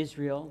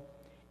Israel,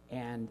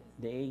 and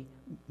they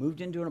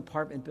moved into an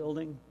apartment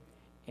building,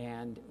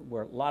 and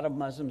where a lot of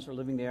Muslims were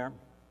living there,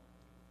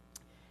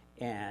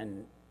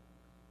 and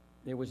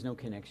there was no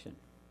connection.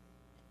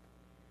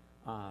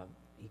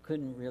 He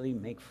couldn't really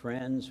make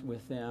friends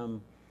with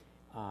them.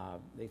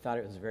 They thought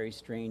it was very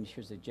strange.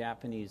 Here's a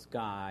Japanese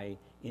guy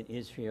in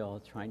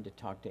Israel trying to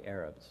talk to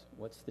Arabs.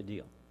 What's the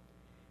deal?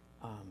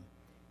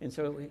 And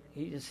so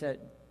he just said,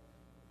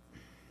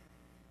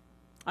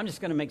 I'm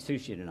just going to make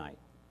sushi tonight.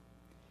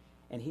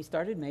 And he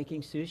started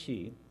making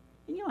sushi.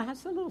 And, it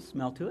has a little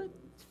smell to it.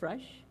 It's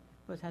fresh,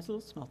 but it has a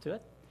little smell to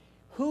it.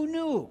 Who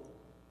knew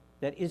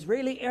that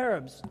Israeli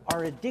Arabs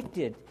are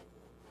addicted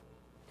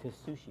to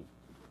sushi?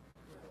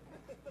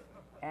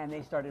 And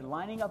they started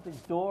lining up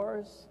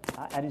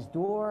at his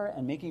door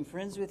and making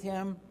friends with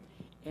him.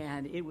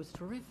 And it was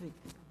terrific.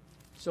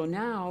 So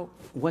now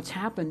what's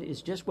happened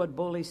is just what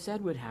Bolle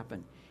said would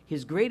happen.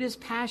 His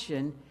greatest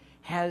passion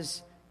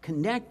has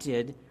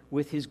connected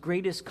with his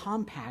greatest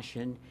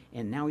compassion,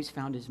 and now he's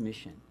found his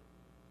mission.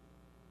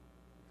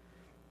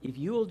 If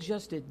you will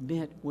just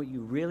admit what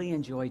you really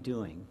enjoy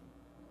doing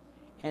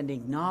and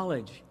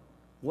acknowledge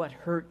what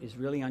hurt is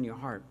really on your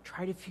heart,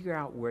 try to figure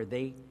out where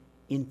they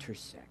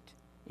intersect,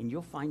 and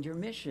you'll find your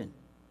mission.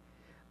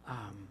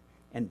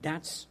 And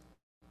that's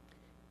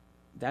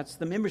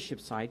the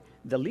membership side.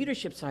 The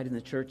leadership side in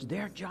the church,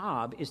 their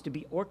job is to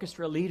be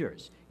orchestra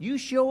leaders. You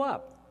show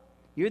up.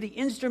 You're the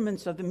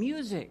instruments of the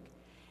music.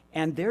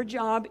 And their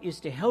job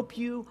is to help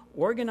you,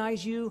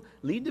 organize you,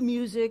 lead the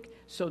music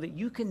so that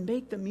you can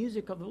make the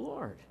music of the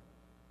Lord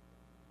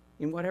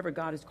in whatever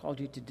God has called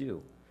you to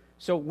do.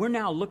 So we're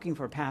now looking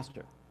for a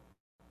pastor.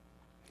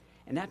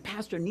 And that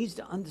pastor needs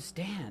to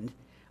understand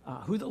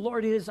who the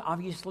Lord is,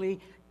 obviously,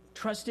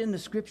 trust in the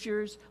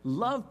Scriptures,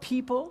 love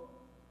people.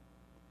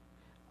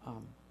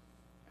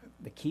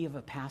 The key of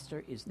a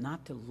pastor is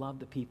not to love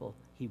the people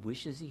he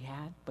wishes he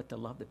had, but to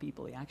love the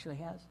people he actually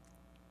has.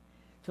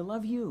 To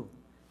love you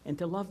and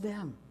to love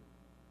them.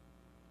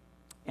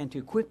 And to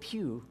equip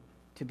you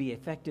to be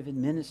effective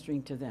in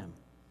ministering to them.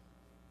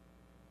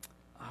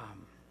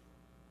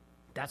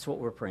 That's what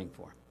we're praying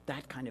for.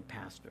 That kind of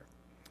pastor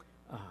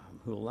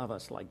who will love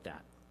us like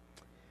that.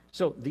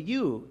 So the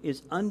U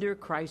is under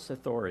Christ's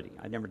authority.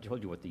 I never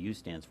told you what the U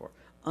stands for.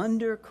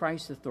 Under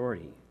Christ's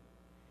authority.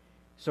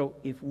 So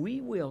if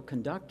we will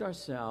conduct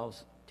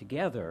ourselves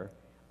together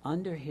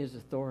under his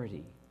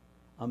authority,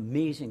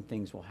 amazing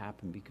things will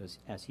happen because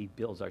as he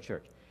builds our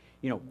church.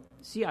 You know,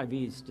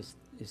 CIV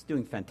is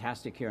doing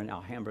fantastic here in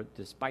Alhambra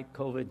despite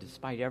COVID,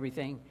 despite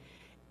everything.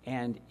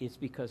 And it's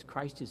because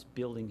Christ is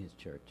building his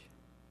church.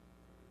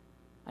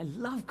 I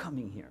love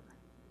coming here.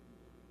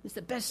 It's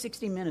the best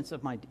 60 minutes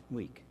of my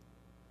week,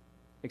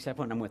 except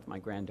when I'm with my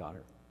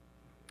granddaughter.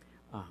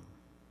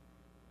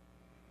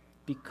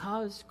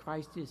 Because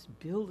Christ is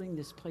building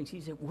this place,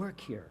 he's at work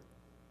here.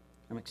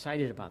 I'm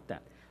excited about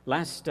that.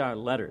 Last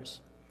letters.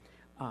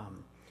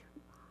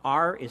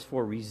 R is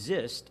for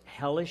resist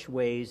hellish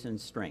ways and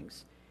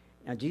strengths.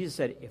 Now, Jesus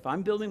said, if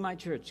I'm building my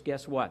church,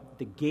 guess what?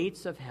 The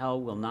gates of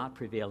hell will not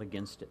prevail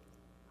against it.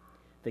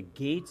 The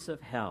gates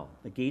of hell,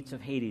 the gates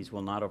of Hades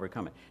will not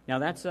overcome it. Now,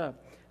 that's a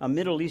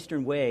Middle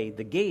Eastern way.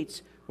 The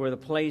gates were the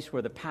place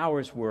where the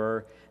powers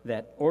were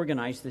that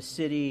organized the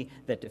city,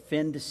 that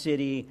defend the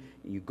city.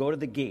 You go to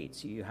the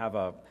gates. You have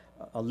a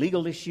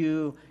legal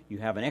issue. You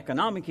have an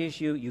economic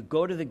issue. You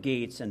go to the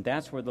gates, and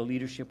that's where the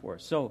leadership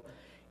was. So,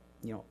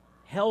 you know,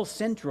 Hell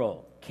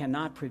Central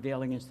cannot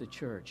prevail against the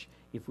church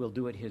if we'll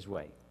do it his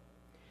way.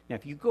 Now,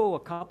 if you go a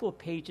couple of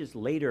pages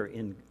later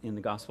in the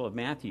Gospel of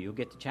Matthew, you'll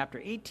get to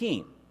chapter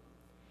 18.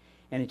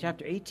 And in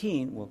chapter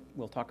 18,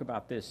 we'll talk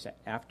about this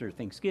after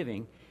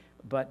Thanksgiving,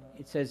 but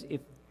it says if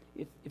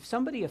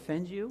somebody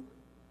offends you,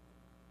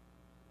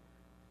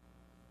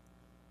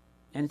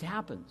 and it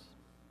happens,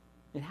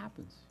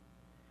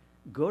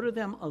 go to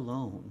them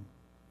alone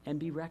and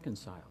be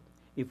reconciled.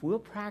 If we'll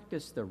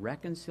practice the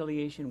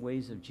reconciliation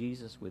ways of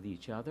Jesus with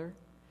each other,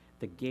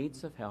 the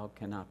gates of hell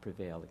cannot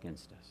prevail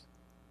against us.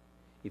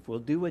 If we'll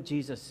do what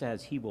Jesus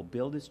says, he will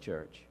build his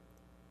church,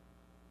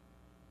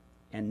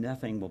 and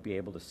nothing will be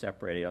able to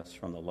separate us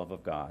from the love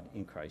of God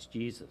in Christ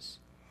Jesus.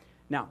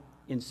 Now,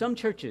 in some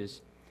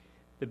churches,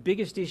 the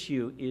biggest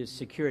issue is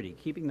security,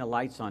 keeping the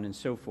lights on and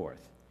so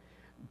forth.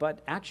 But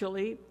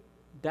actually,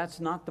 that's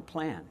not the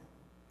plan.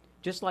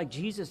 Just like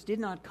Jesus did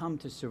not come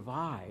to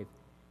survive,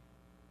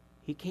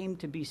 he came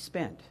to be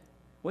spent.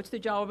 What's the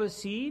job of a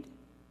seed?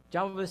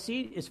 Job of a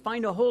seed is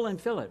find a hole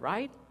and fill it,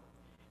 right?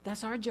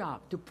 That's our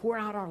job, to pour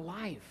out our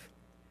life.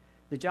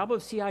 The job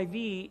of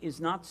CIV is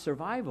not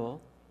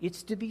survival,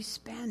 it's to be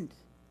spent,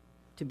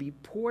 to be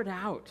poured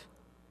out.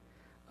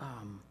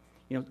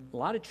 You know, a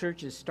lot of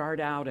churches start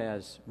out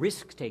as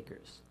risk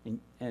takers.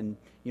 And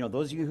you know,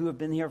 those of you who have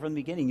been here from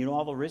the beginning, you know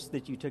all the risks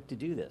that you took to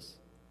do this.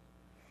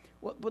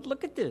 Well, but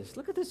look at this.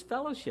 Look at this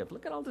fellowship.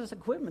 Look at all this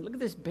equipment. Look at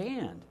this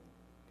band.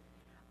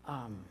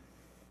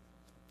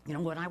 You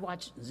know, when I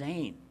watched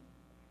Zane,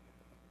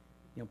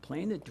 you know,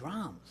 playing the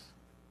drums,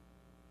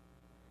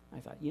 I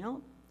thought, you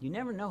know, you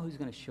never know who's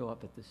going to show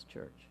up at this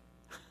church.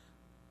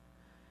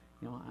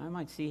 You know, I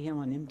might see him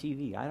on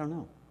MTV. I don't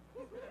know.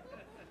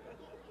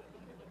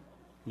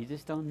 You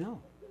just don't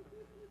know.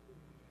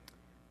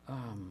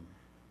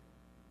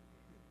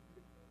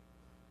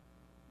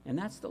 And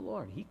that's the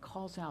Lord. He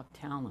calls out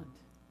talent.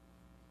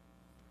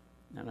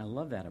 And I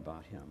love that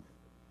about him.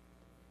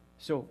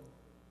 So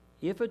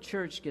if a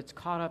church gets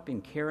caught up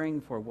in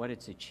caring for what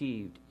it's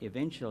achieved,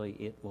 eventually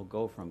it will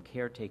go from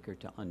caretaker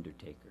to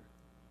undertaker.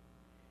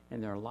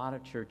 And there are a lot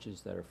of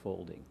churches that are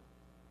folding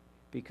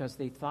because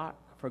they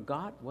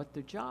forgot what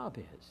their job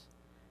is.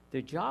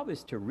 Their job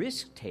is to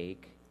risk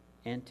take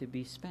and to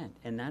be spent.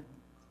 And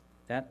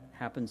that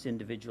happens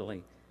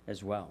individually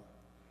as well.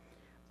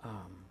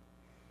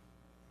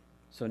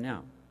 So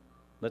now,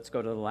 let's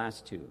go to the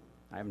last two.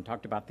 I haven't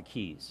talked about the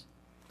keys.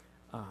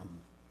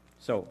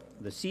 So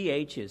the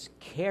CH is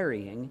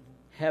carrying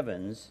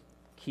heaven's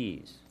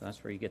keys.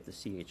 That's where you get the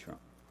CH from.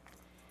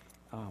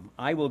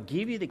 I will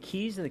give you the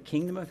keys of the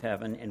kingdom of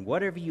heaven, and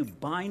whatever you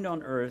bind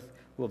on earth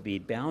will be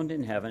bound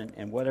in heaven,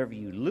 and whatever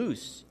you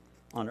loose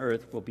on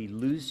earth will be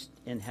loosed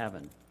in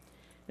heaven.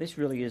 This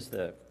really is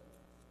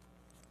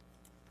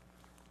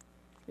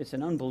it's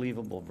an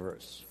unbelievable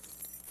verse.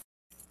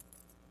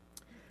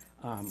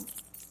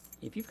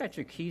 If you've got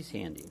your keys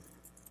handy,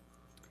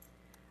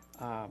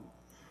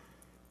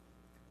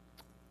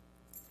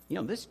 you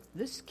know,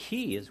 this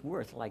key is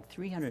worth like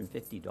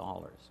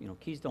 $350. You know,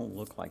 keys don't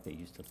look like they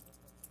used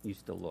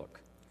to look.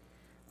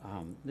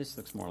 This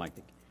looks more like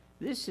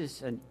this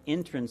is an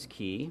entrance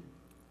key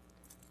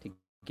to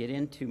get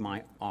into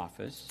my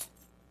office.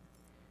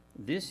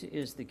 This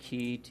is the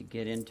key to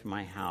get into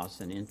my house,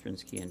 an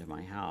entrance key into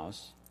my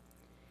house.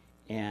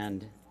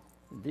 And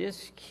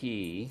this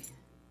key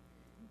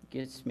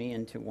gets me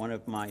into one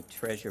of my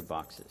treasure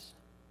boxes.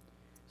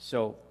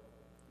 So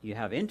you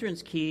have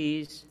entrance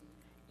keys,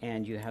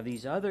 and you have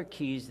these other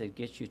keys that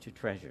get you to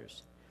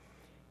treasures.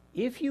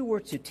 If you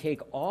were to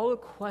take all the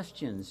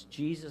questions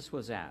Jesus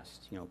was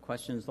asked, you know,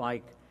 questions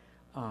like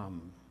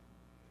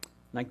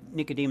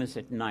Nicodemus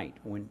at night,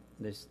 when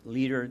this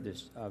leader,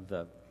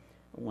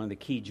 one of the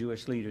key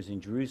Jewish leaders in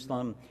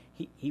Jerusalem,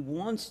 he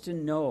wants to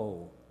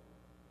know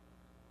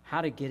how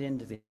to get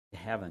into the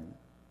heaven.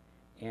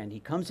 And he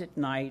comes at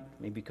night,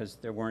 maybe because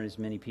there weren't as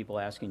many people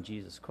asking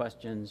Jesus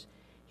questions.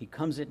 He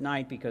comes at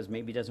night because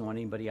maybe he doesn't want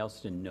anybody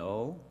else to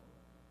know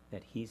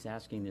that he's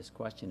asking this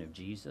question of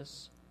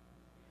Jesus.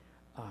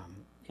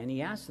 And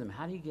he asks them,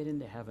 how do you get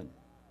into heaven?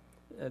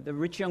 The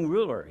rich young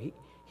ruler,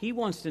 he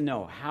wants to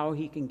know how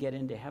he can get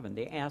into heaven.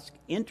 They ask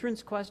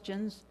entrance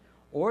questions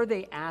or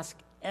they ask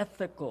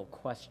ethical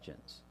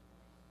questions.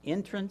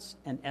 Entrance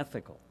and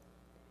ethical.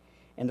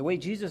 And the way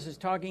Jesus is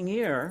talking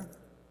here,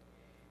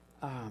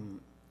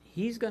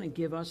 he's going to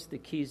give us the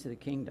keys to the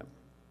kingdom.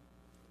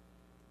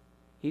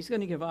 He's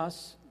going to give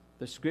us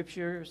the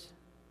scriptures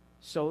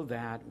so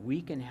that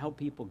we can help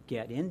people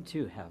get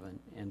into heaven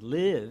and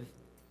live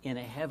in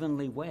a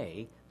heavenly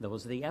way.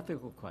 Those are the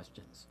ethical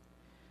questions.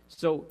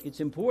 So it's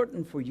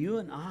important for you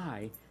and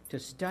I to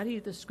study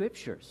the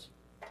scriptures.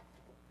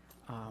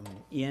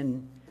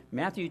 In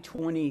Matthew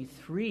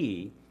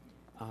 23,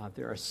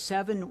 there are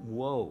 7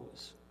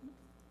 woes.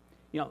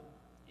 You know,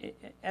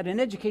 at an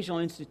educational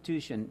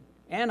institution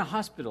and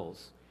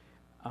hospitals,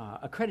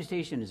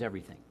 accreditation is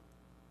everything.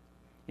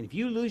 And if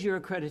you lose your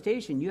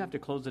accreditation, you have to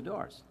close the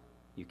doors.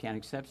 You can't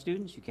accept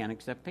students, you can't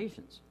accept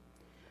patients.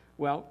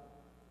 Well,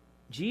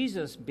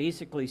 Jesus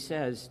basically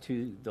says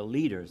to the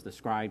leaders, the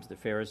scribes, the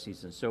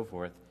Pharisees, and so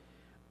forth,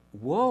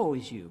 woe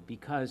is you,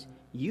 because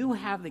you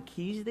have the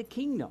keys of the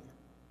kingdom.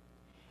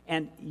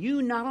 And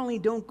you not only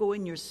don't go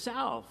in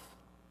yourself,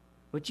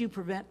 but you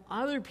prevent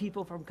other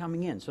people from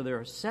coming in. So there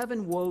are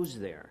 7 woes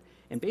there.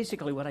 And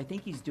basically what I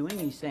think he's doing,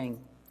 he's saying,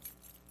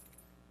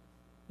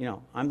 you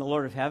know, I'm the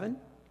Lord of heaven,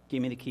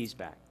 give me the keys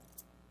back.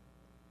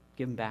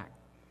 Give them back.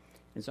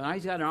 And so now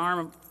he's got an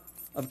arm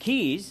of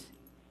keys,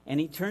 and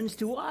he turns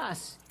to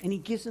us, and he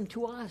gives them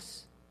to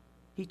us.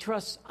 He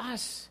trusts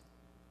us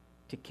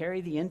to carry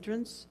the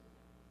entrance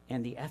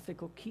and the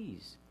ethical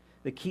keys.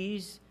 The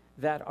keys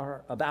that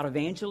are about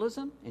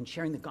evangelism and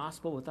sharing the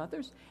gospel with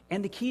others,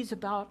 and the keys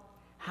about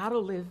how to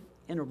live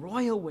in a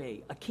royal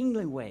way, a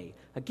kingly way,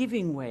 a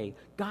giving way,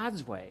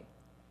 God's way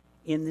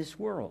in this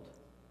world.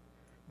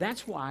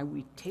 That's why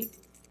we take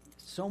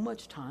so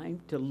much time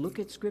to look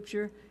at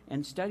Scripture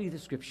and study the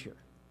Scripture.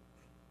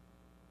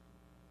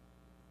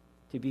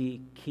 To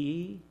be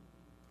key-carrying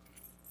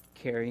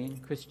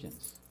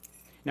Christians.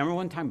 Now, I remember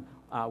one time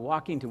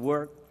walking to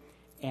work,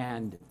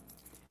 and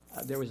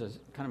there was a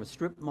kind of a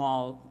strip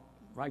mall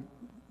right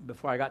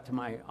before I got to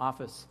my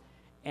office,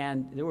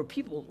 and there were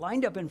people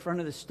lined up in front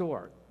of the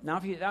store. Now, I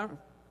don't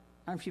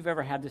know if you've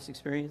ever had this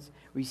experience,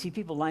 where you see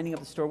people lining up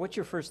the store. What's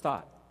your first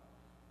thought?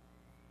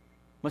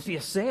 Must be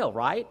a sale,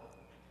 right?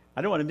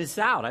 I don't want to miss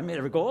out. I may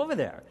never go over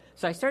there.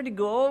 So I started to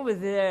go over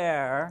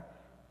there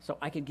so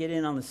I could get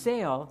in on the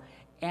sale,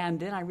 and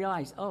then I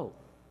realized, oh,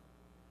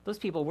 those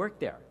people work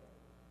there.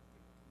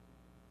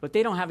 But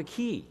they don't have a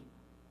key.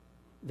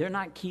 They're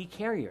not key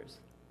carriers.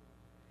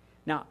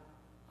 Now,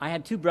 I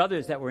had 2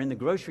 brothers that were in the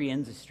grocery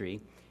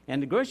industry,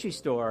 and the grocery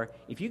store,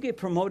 if you get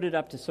promoted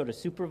up to sort of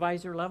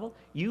supervisor level,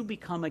 you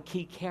become a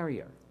key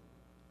carrier.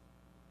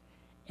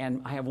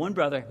 And I have one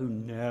brother who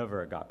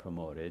never got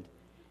promoted,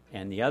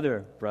 and the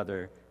other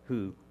brother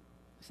who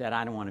said,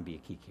 I don't want to be a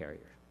key carrier.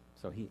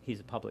 So he's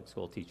a public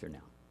school teacher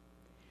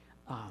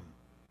now.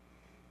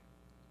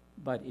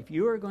 But if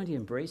you are going to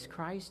embrace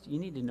Christ, you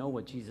need to know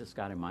what Jesus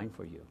got in mind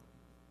for you.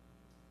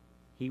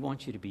 He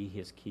wants you to be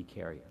his key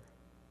carrier.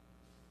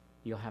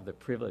 You'll have the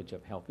privilege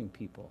of helping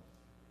people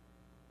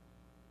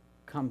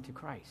come to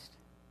Christ.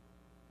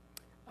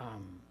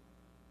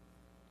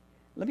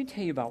 Let me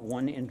tell you about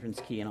one entrance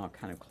key, and I'll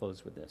kind of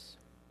close with this.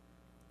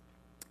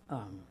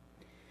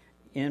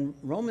 In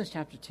Romans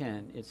chapter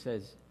 10, it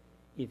says,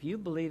 if you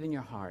believe in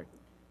your heart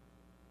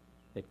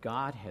that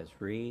God has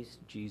raised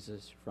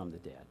Jesus from the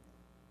dead,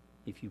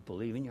 if you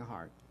believe in your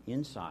heart,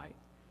 inside,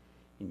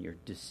 in your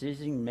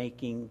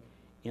decision-making,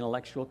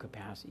 intellectual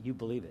capacity, you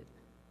believe it.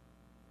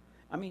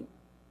 I mean,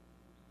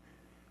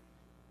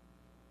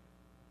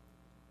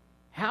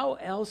 how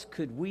else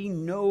could we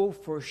know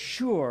for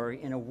sure,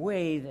 in a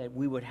way that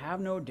we would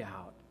have no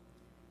doubt,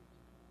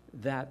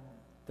 that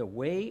the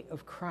way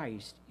of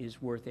Christ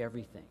is worth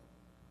everything?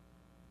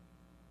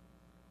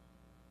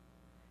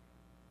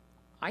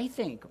 I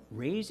think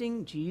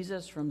raising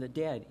Jesus from the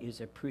dead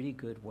is a pretty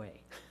good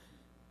way.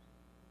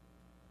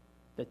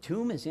 The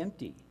tomb is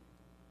empty.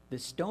 The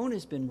stone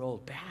has been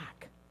rolled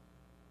back.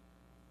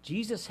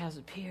 Jesus has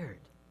appeared.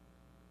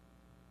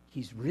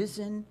 He's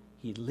risen.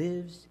 He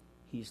lives.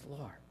 He's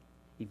Lord.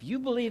 If you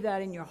believe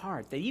that in your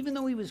heart, that even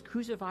though he was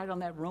crucified on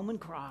that Roman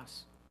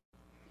cross,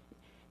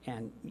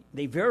 and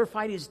they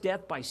verified his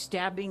death by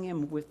stabbing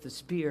him with the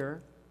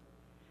spear,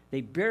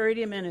 they buried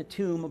him in a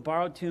tomb, a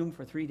borrowed tomb,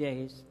 for 3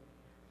 days,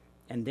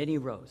 and then he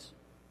rose.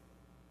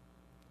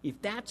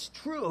 If that's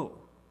true,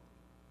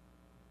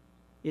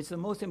 it's the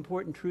most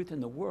important truth in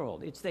the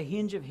world. It's the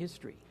hinge of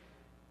history.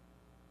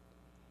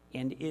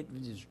 And it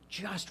is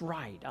just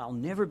right. I'll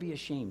never be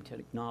ashamed to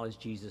acknowledge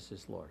Jesus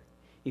as Lord.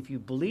 If you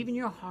believe in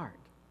your heart,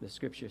 the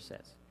Scripture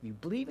says, if you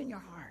believe in your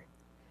heart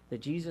that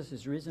Jesus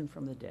is risen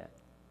from the dead,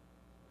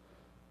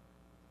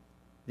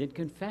 then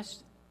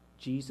confess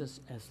Jesus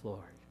as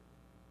Lord.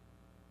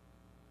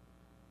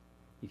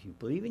 If you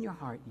believe in your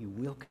heart, you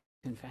will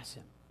confess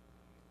him.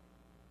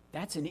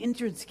 That's an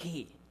entrance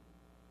key.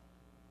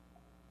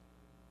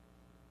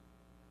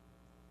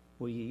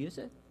 Will you use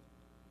it?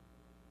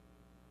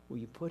 Will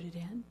you put it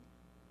in?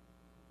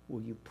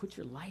 Will you put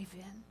your life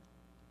in?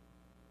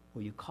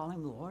 Will you call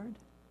him Lord?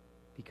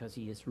 Because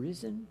he is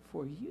risen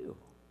for you.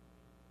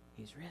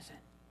 He's risen.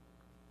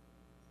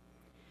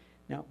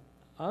 Now,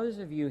 others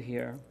of you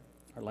here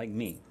are like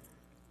me.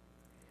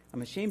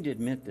 I'm ashamed to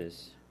admit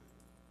this,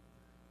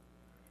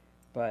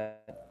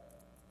 but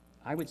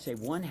I would say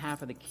one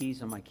half of the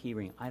keys on my key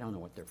ring, I don't know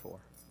what they're for.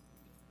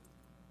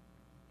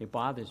 It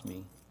bothers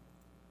me.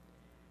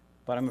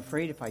 But I'm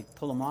afraid if I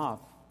pull them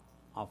off,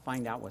 I'll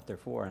find out what they're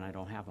for and I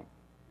don't have them.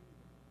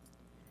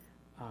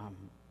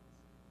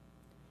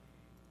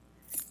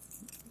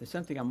 There's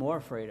something I'm more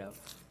afraid of.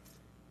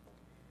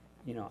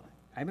 You know,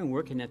 I've been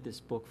working at this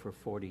book for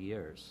 40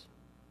 years,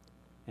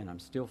 and I'm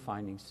still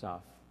finding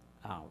stuff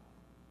out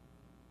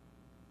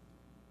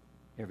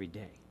every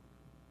day.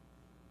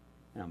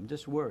 And I'm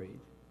just worried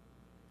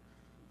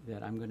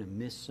that I'm going to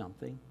miss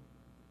something,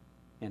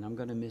 and I'm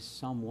going to miss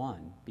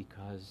someone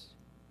because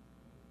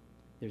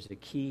there's a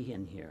key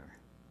in here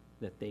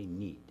that they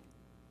need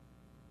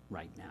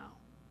right now.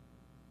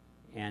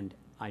 And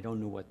I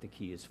don't know what the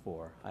key is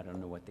for. I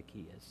don't know what the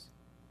key is.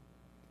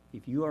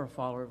 If you are a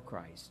follower of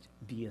Christ,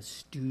 be a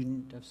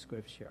student of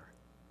Scripture.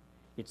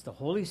 It's the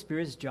Holy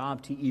Spirit's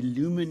job to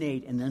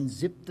illuminate and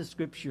unzip the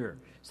Scripture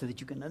so that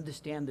you can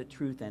understand the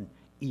truth and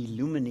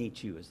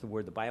illuminate you, is the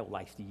word the Bible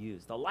likes to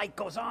use. The light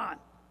goes on.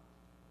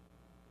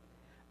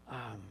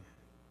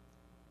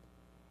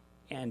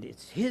 And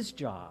it's his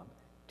job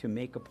to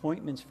make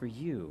appointments for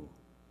you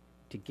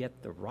to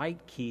get the right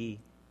key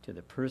to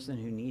the person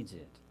who needs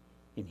it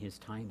in his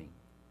timing.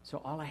 So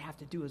all I have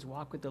to do is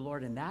walk with the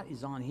Lord, and that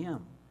is on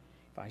him.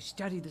 If I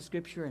study the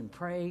Scripture and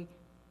pray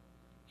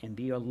and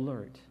be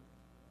alert,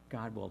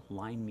 God will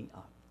line me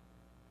up.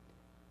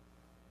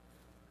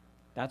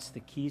 That's the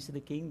keys to the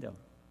kingdom.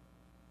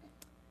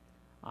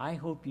 I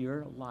hope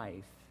your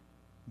life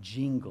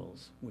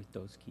jingles with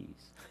those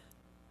keys.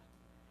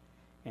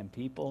 And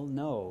people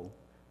know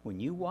when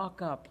you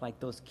walk up like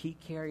those key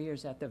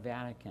carriers at the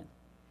Vatican,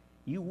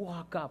 you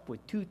walk up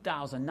with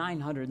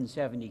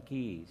 2,970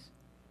 keys,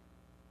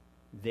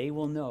 they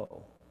will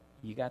know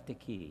you got the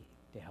key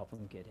to help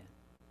them get in.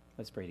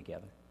 Let's pray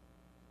together.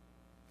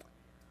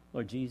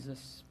 Lord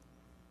Jesus,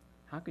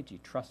 how could you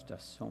trust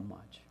us so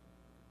much?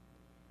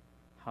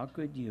 How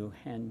could you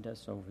hand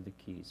us over the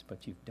keys?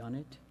 But you've done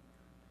it,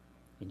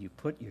 and you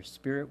put your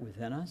Spirit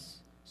within us,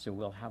 so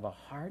we'll have a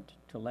heart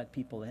to let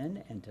people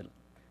in and to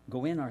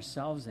go in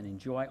ourselves and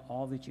enjoy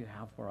all that you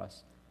have for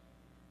us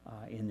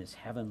in this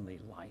heavenly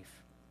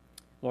life.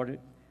 Lord,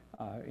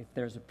 if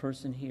there's a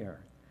person here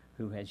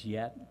who has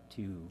yet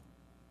to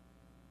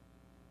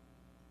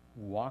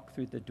walk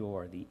through the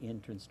door, the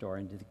entrance door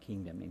into the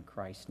kingdom, in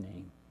Christ's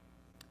name,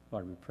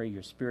 Lord, we pray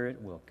your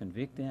Spirit will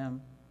convict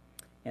them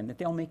and that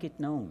they'll make it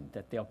known,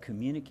 that they'll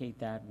communicate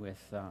that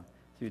with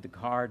through the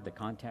card, the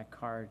contact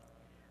card,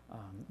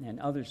 and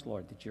others,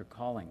 Lord, that you're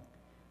calling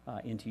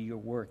into your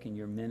work and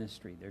your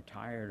ministry. They're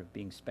tired of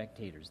being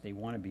spectators. They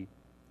want to be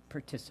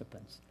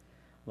participants.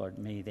 Lord,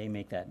 may they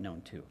make that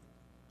known too.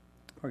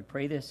 We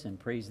pray this and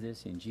praise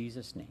this in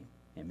Jesus' name.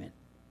 Amen.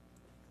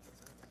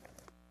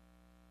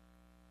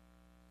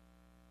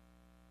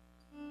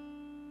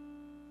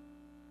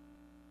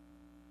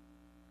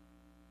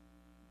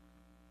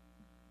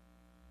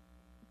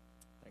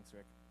 Thanks,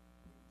 Rick.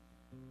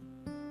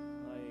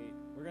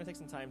 We're going to take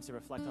some time to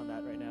reflect on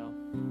that right now.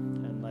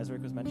 And as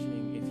Rick was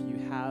mentioning, if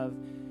you have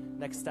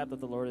next step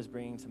that the Lord is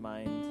bringing to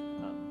mind,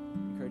 I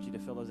encourage you to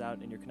fill those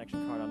out in your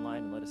connection card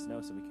online and let us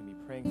know so we can be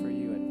praying for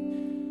you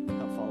and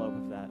help follow up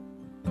with that.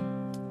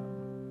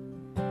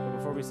 But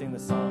before we sing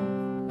this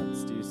song,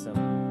 let's do some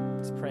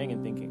praying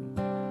and thinking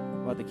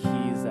about the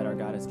keys that our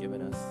God has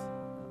given us,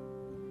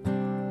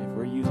 if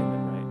we're using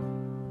them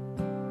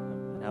right,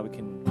 and how we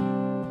can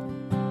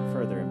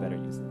further and better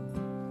use them.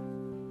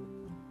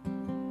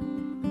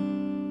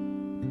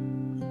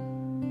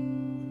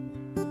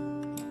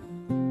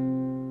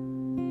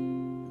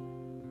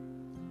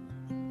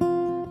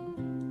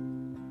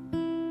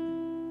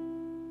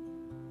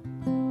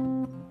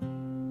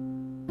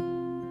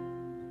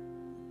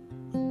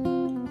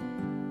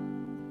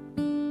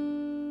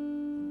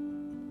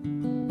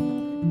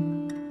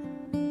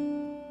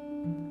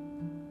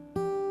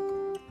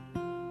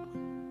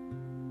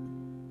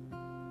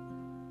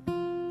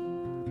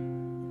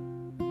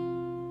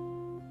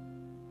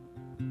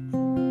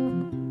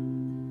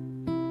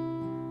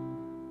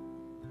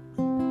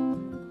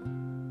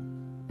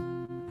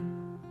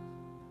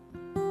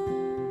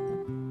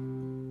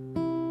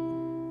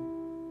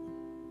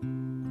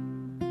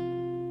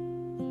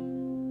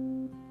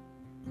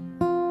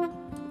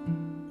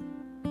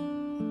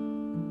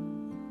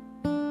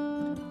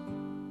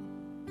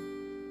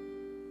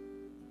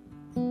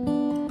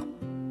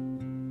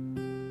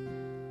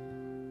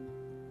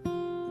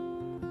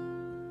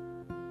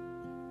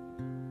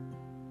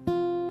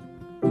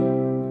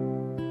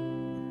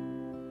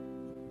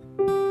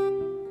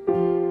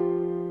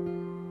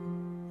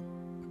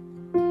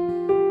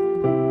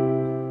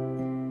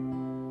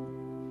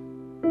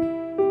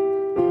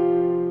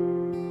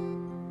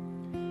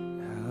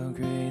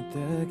 great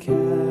the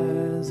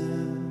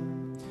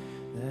chasm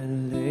that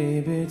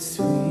lay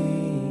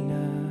between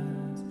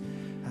us,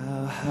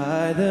 how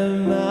high the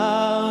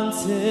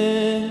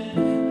mountain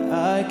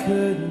I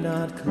could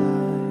not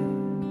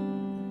climb.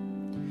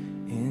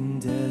 In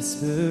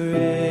desperation,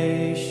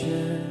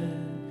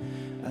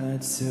 I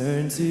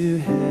turned to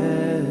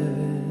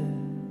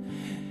heaven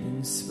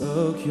and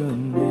spoke your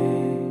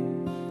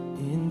name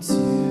into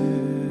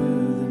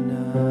the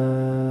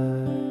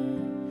night.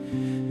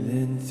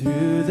 Then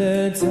through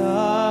the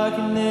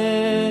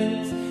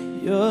darkness,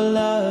 your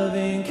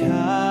loving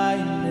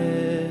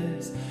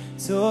kindness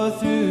tore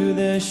through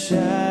the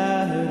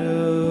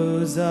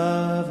shadows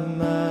of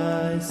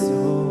my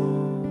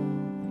soul.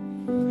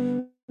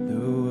 The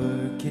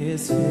work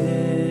is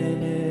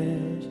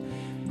finished,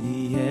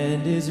 the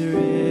end is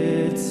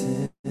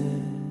written.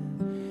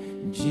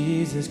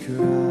 Jesus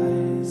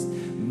Christ,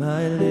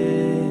 my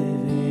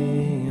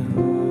living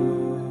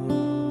hope.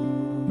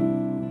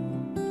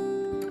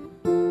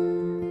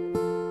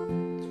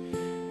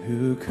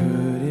 Who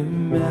could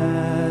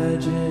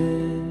imagine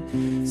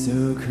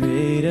so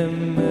great a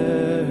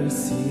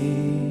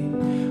mercy?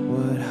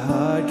 What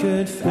heart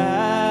could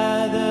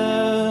fathom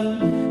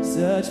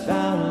such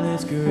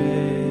boundless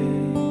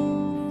grace?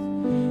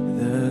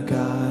 The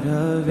God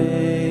of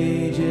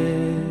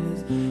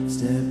ages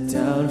stepped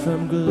down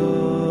from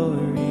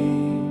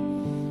glory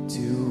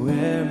to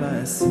wear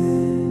my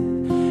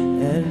sin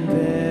and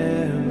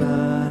bear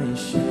my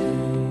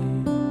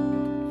shame.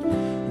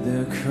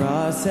 The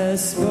cross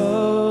has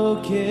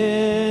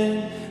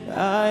spoken,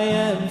 I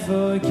am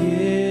forgiven.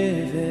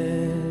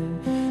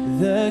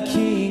 The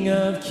King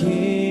of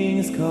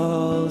Kings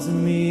calls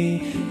me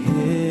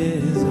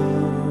his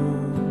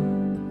own.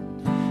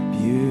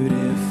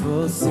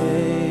 Beautiful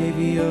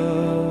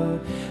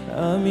Savior,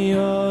 I'm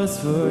yours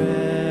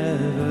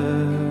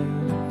forever.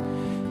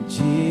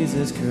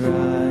 Jesus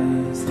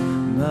Christ,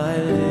 my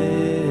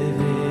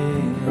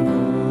living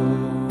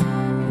hope.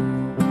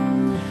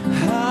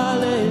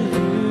 Hallelujah,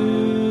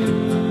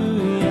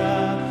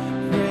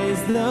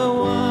 praise the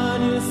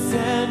one who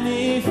set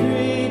me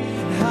free.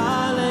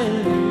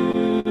 Hallelujah,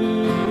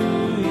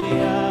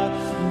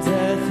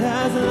 death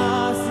has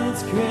lost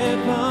its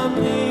grip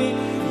on me.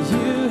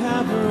 You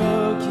have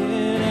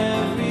broken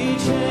every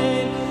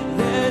chain.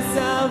 There's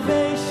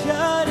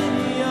salvation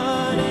in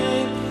your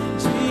name,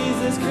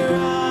 Jesus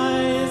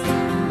Christ.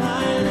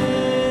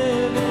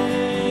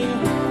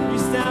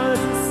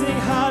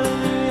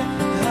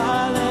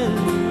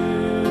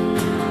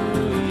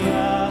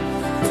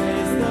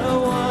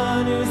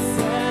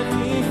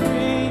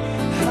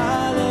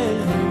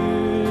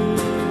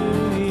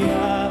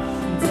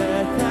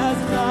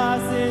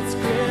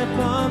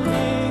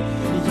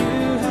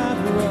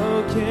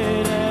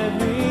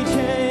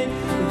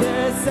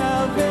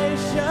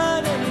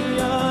 Salvation in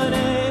your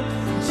name,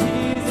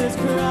 Jesus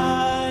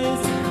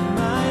Christ,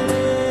 my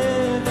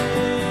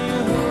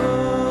living hope.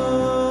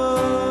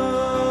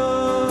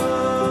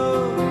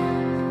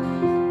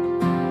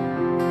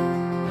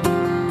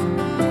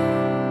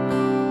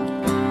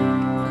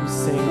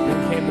 Sing,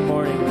 then came the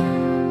morning.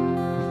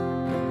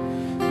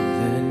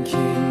 Then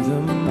came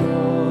the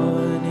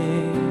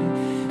morning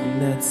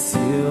that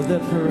sealed the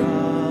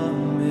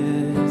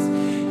promise.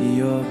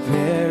 Your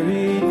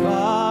buried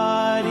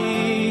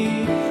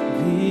body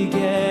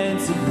began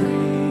to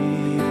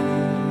breathe.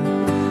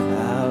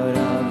 Out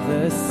of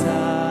the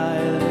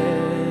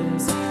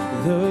silence,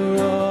 the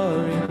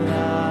roaring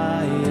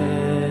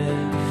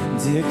lion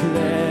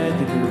declared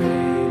the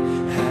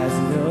grave has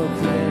no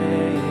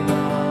claim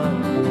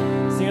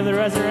on. Sing of the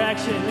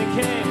resurrection,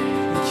 it came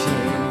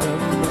the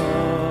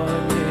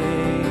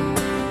morning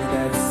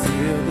that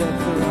sealed the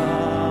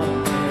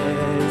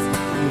promise.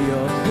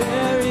 Your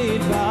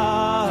buried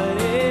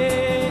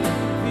body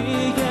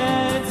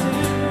began to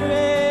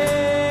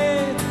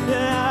breathe.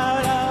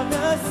 Out of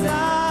the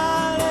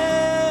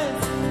silence,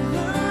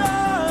 the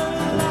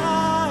roaring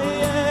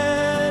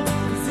lion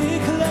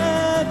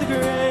declared the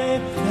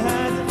grave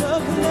has no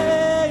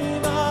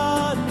claim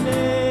on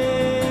me.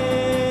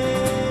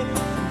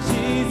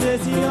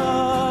 Jesus,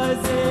 yours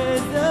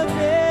is the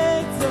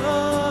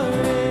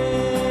victory.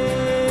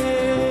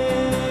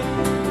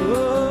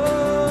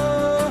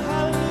 Oh,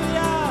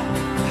 hallelujah,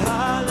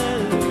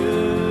 hallelujah.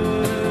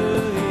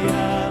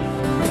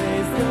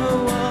 Praise the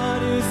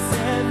one who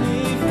set me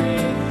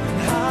free.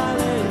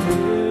 Hallelujah.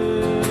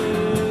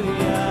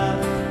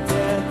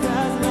 Death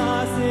has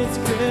lost its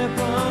grip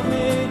on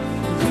me.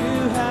 You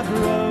have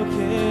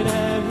broken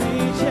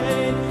every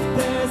chain.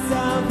 There's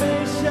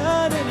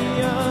salvation in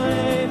your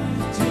name,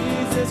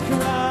 Jesus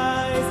Christ.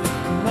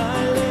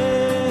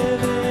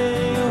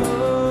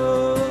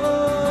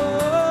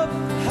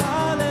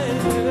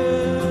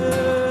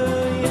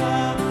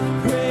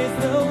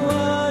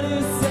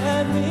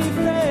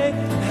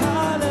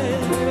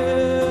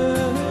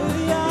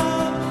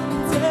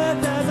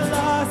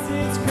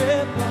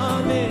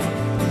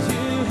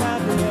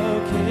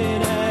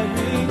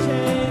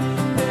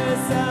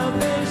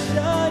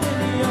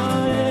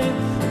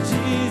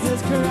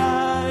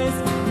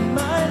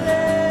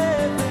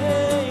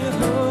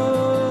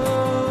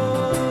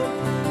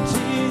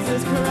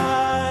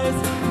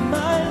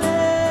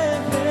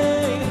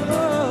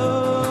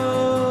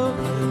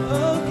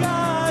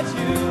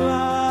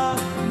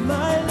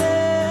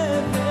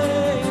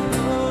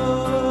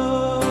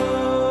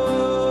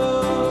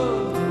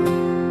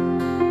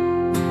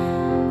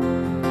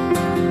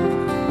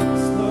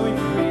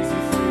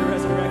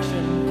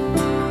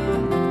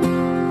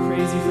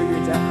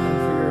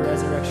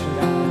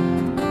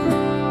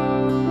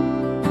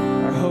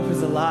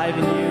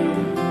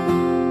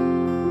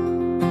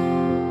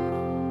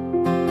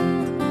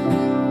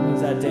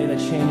 that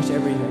changed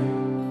everything.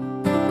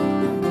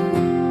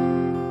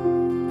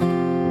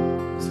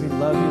 So we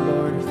love you,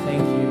 Lord.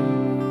 Thank you.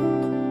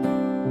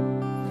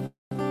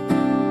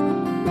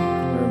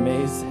 We're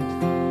amazed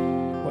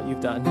at what you've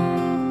done.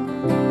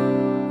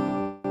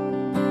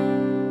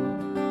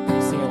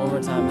 Sing it one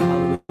more time.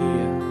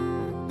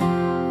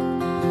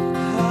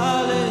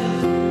 Hallelujah.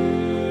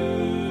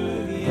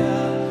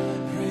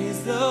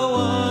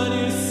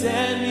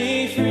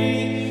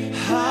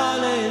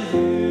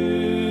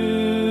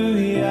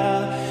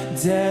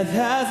 Death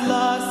has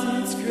lost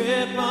its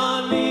grip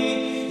on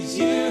me.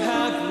 You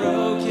have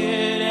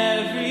broken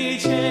every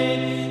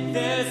chain.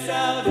 There's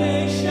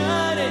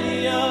salvation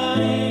in your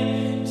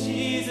name,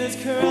 Jesus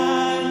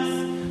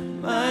Christ,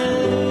 my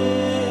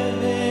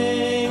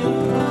living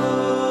hope.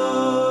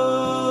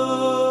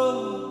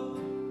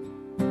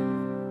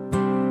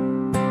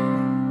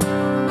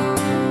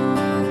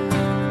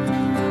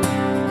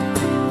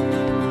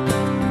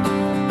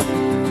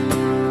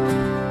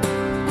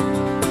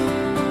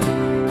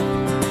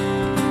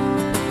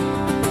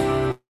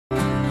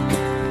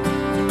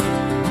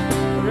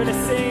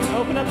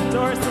 Open up the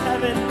doors to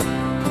heaven.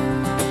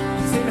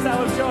 Sing us out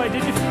with joy.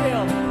 Did you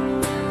feel?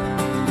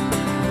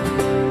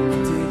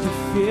 Did you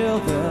feel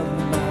the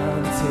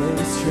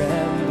mountains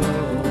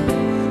tremble?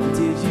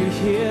 Did you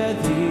hear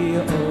the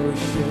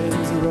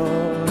oceans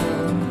roar?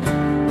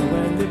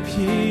 When the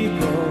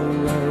people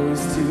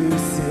rose to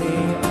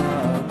sing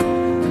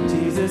of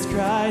Jesus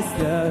Christ,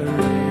 the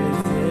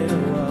risen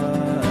one.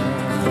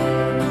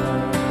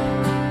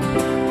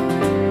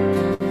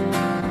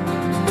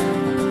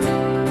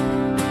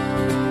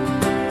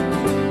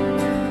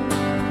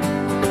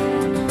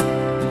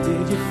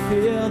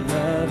 Feel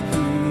the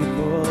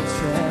people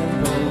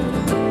tremble.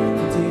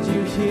 Did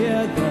you hear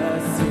the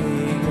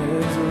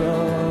singers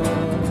roar?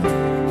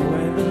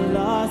 When the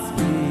lost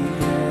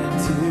began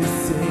to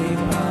sing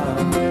of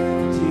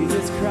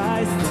Jesus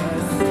Christ, the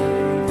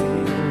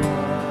saving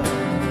one.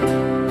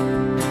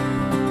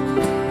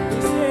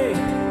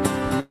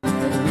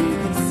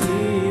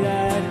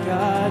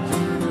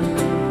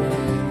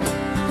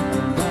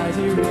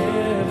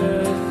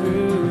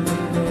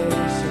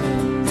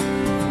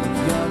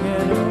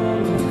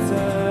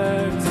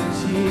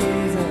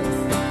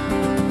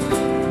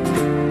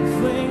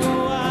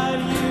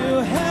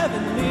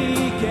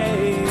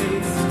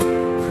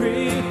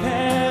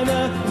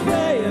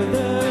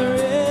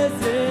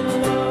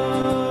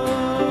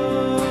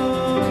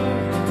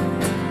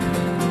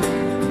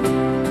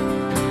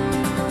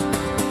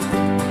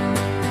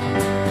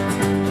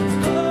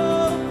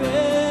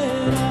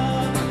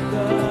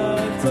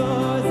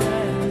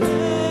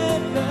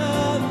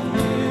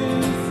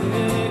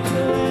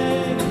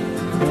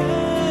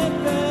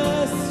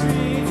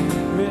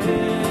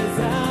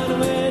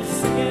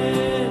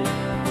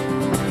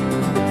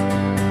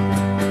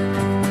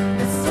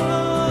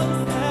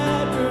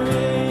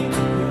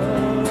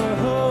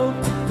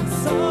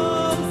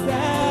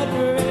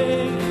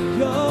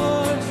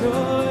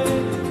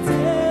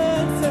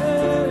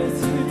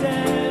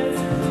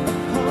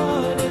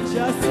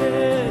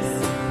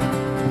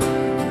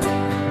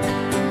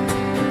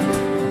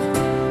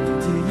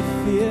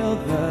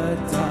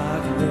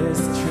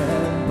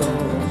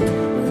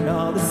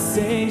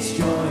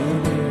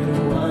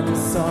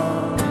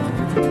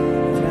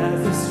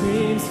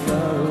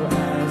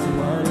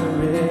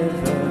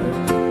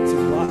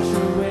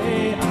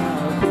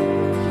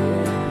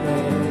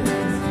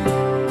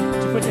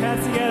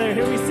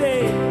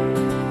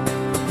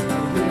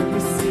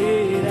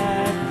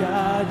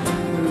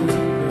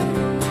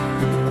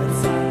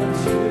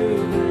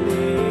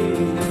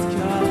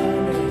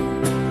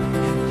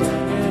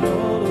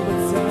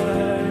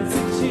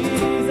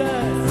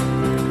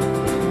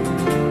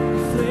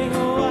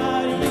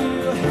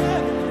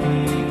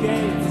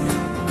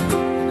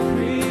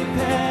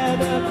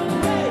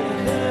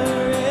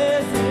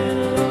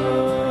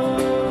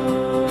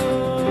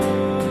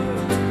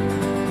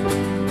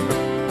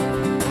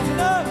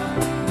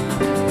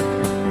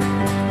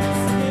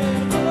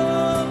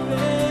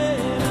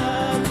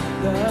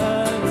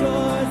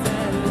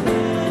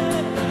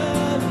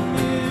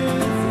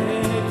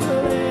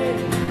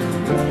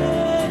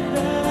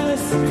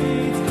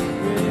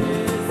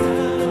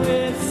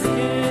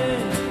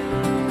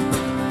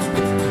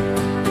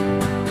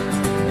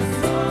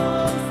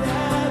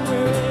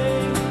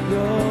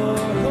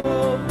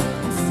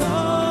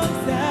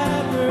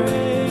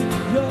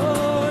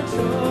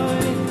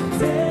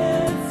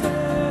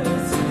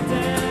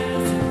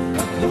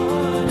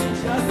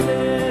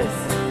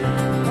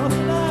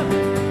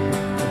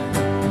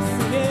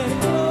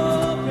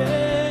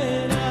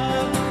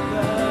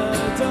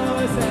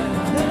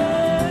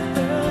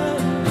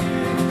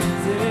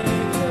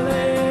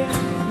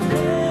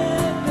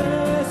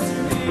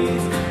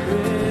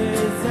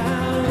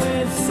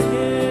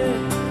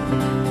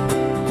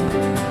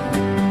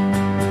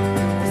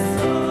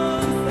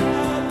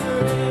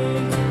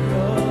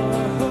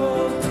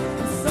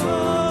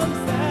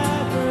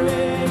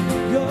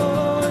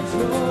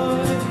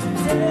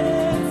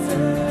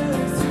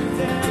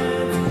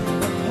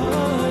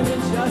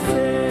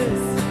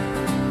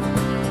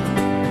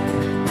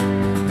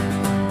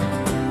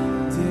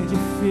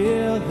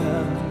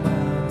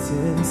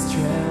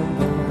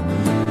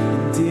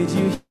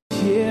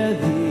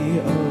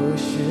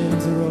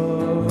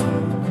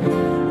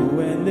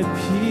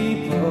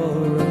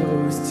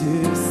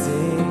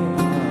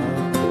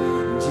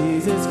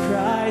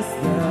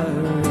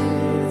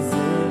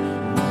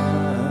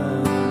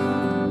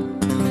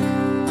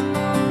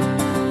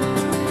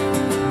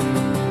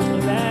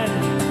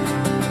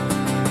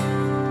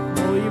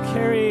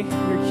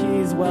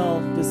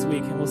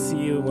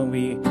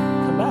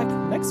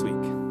 next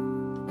week.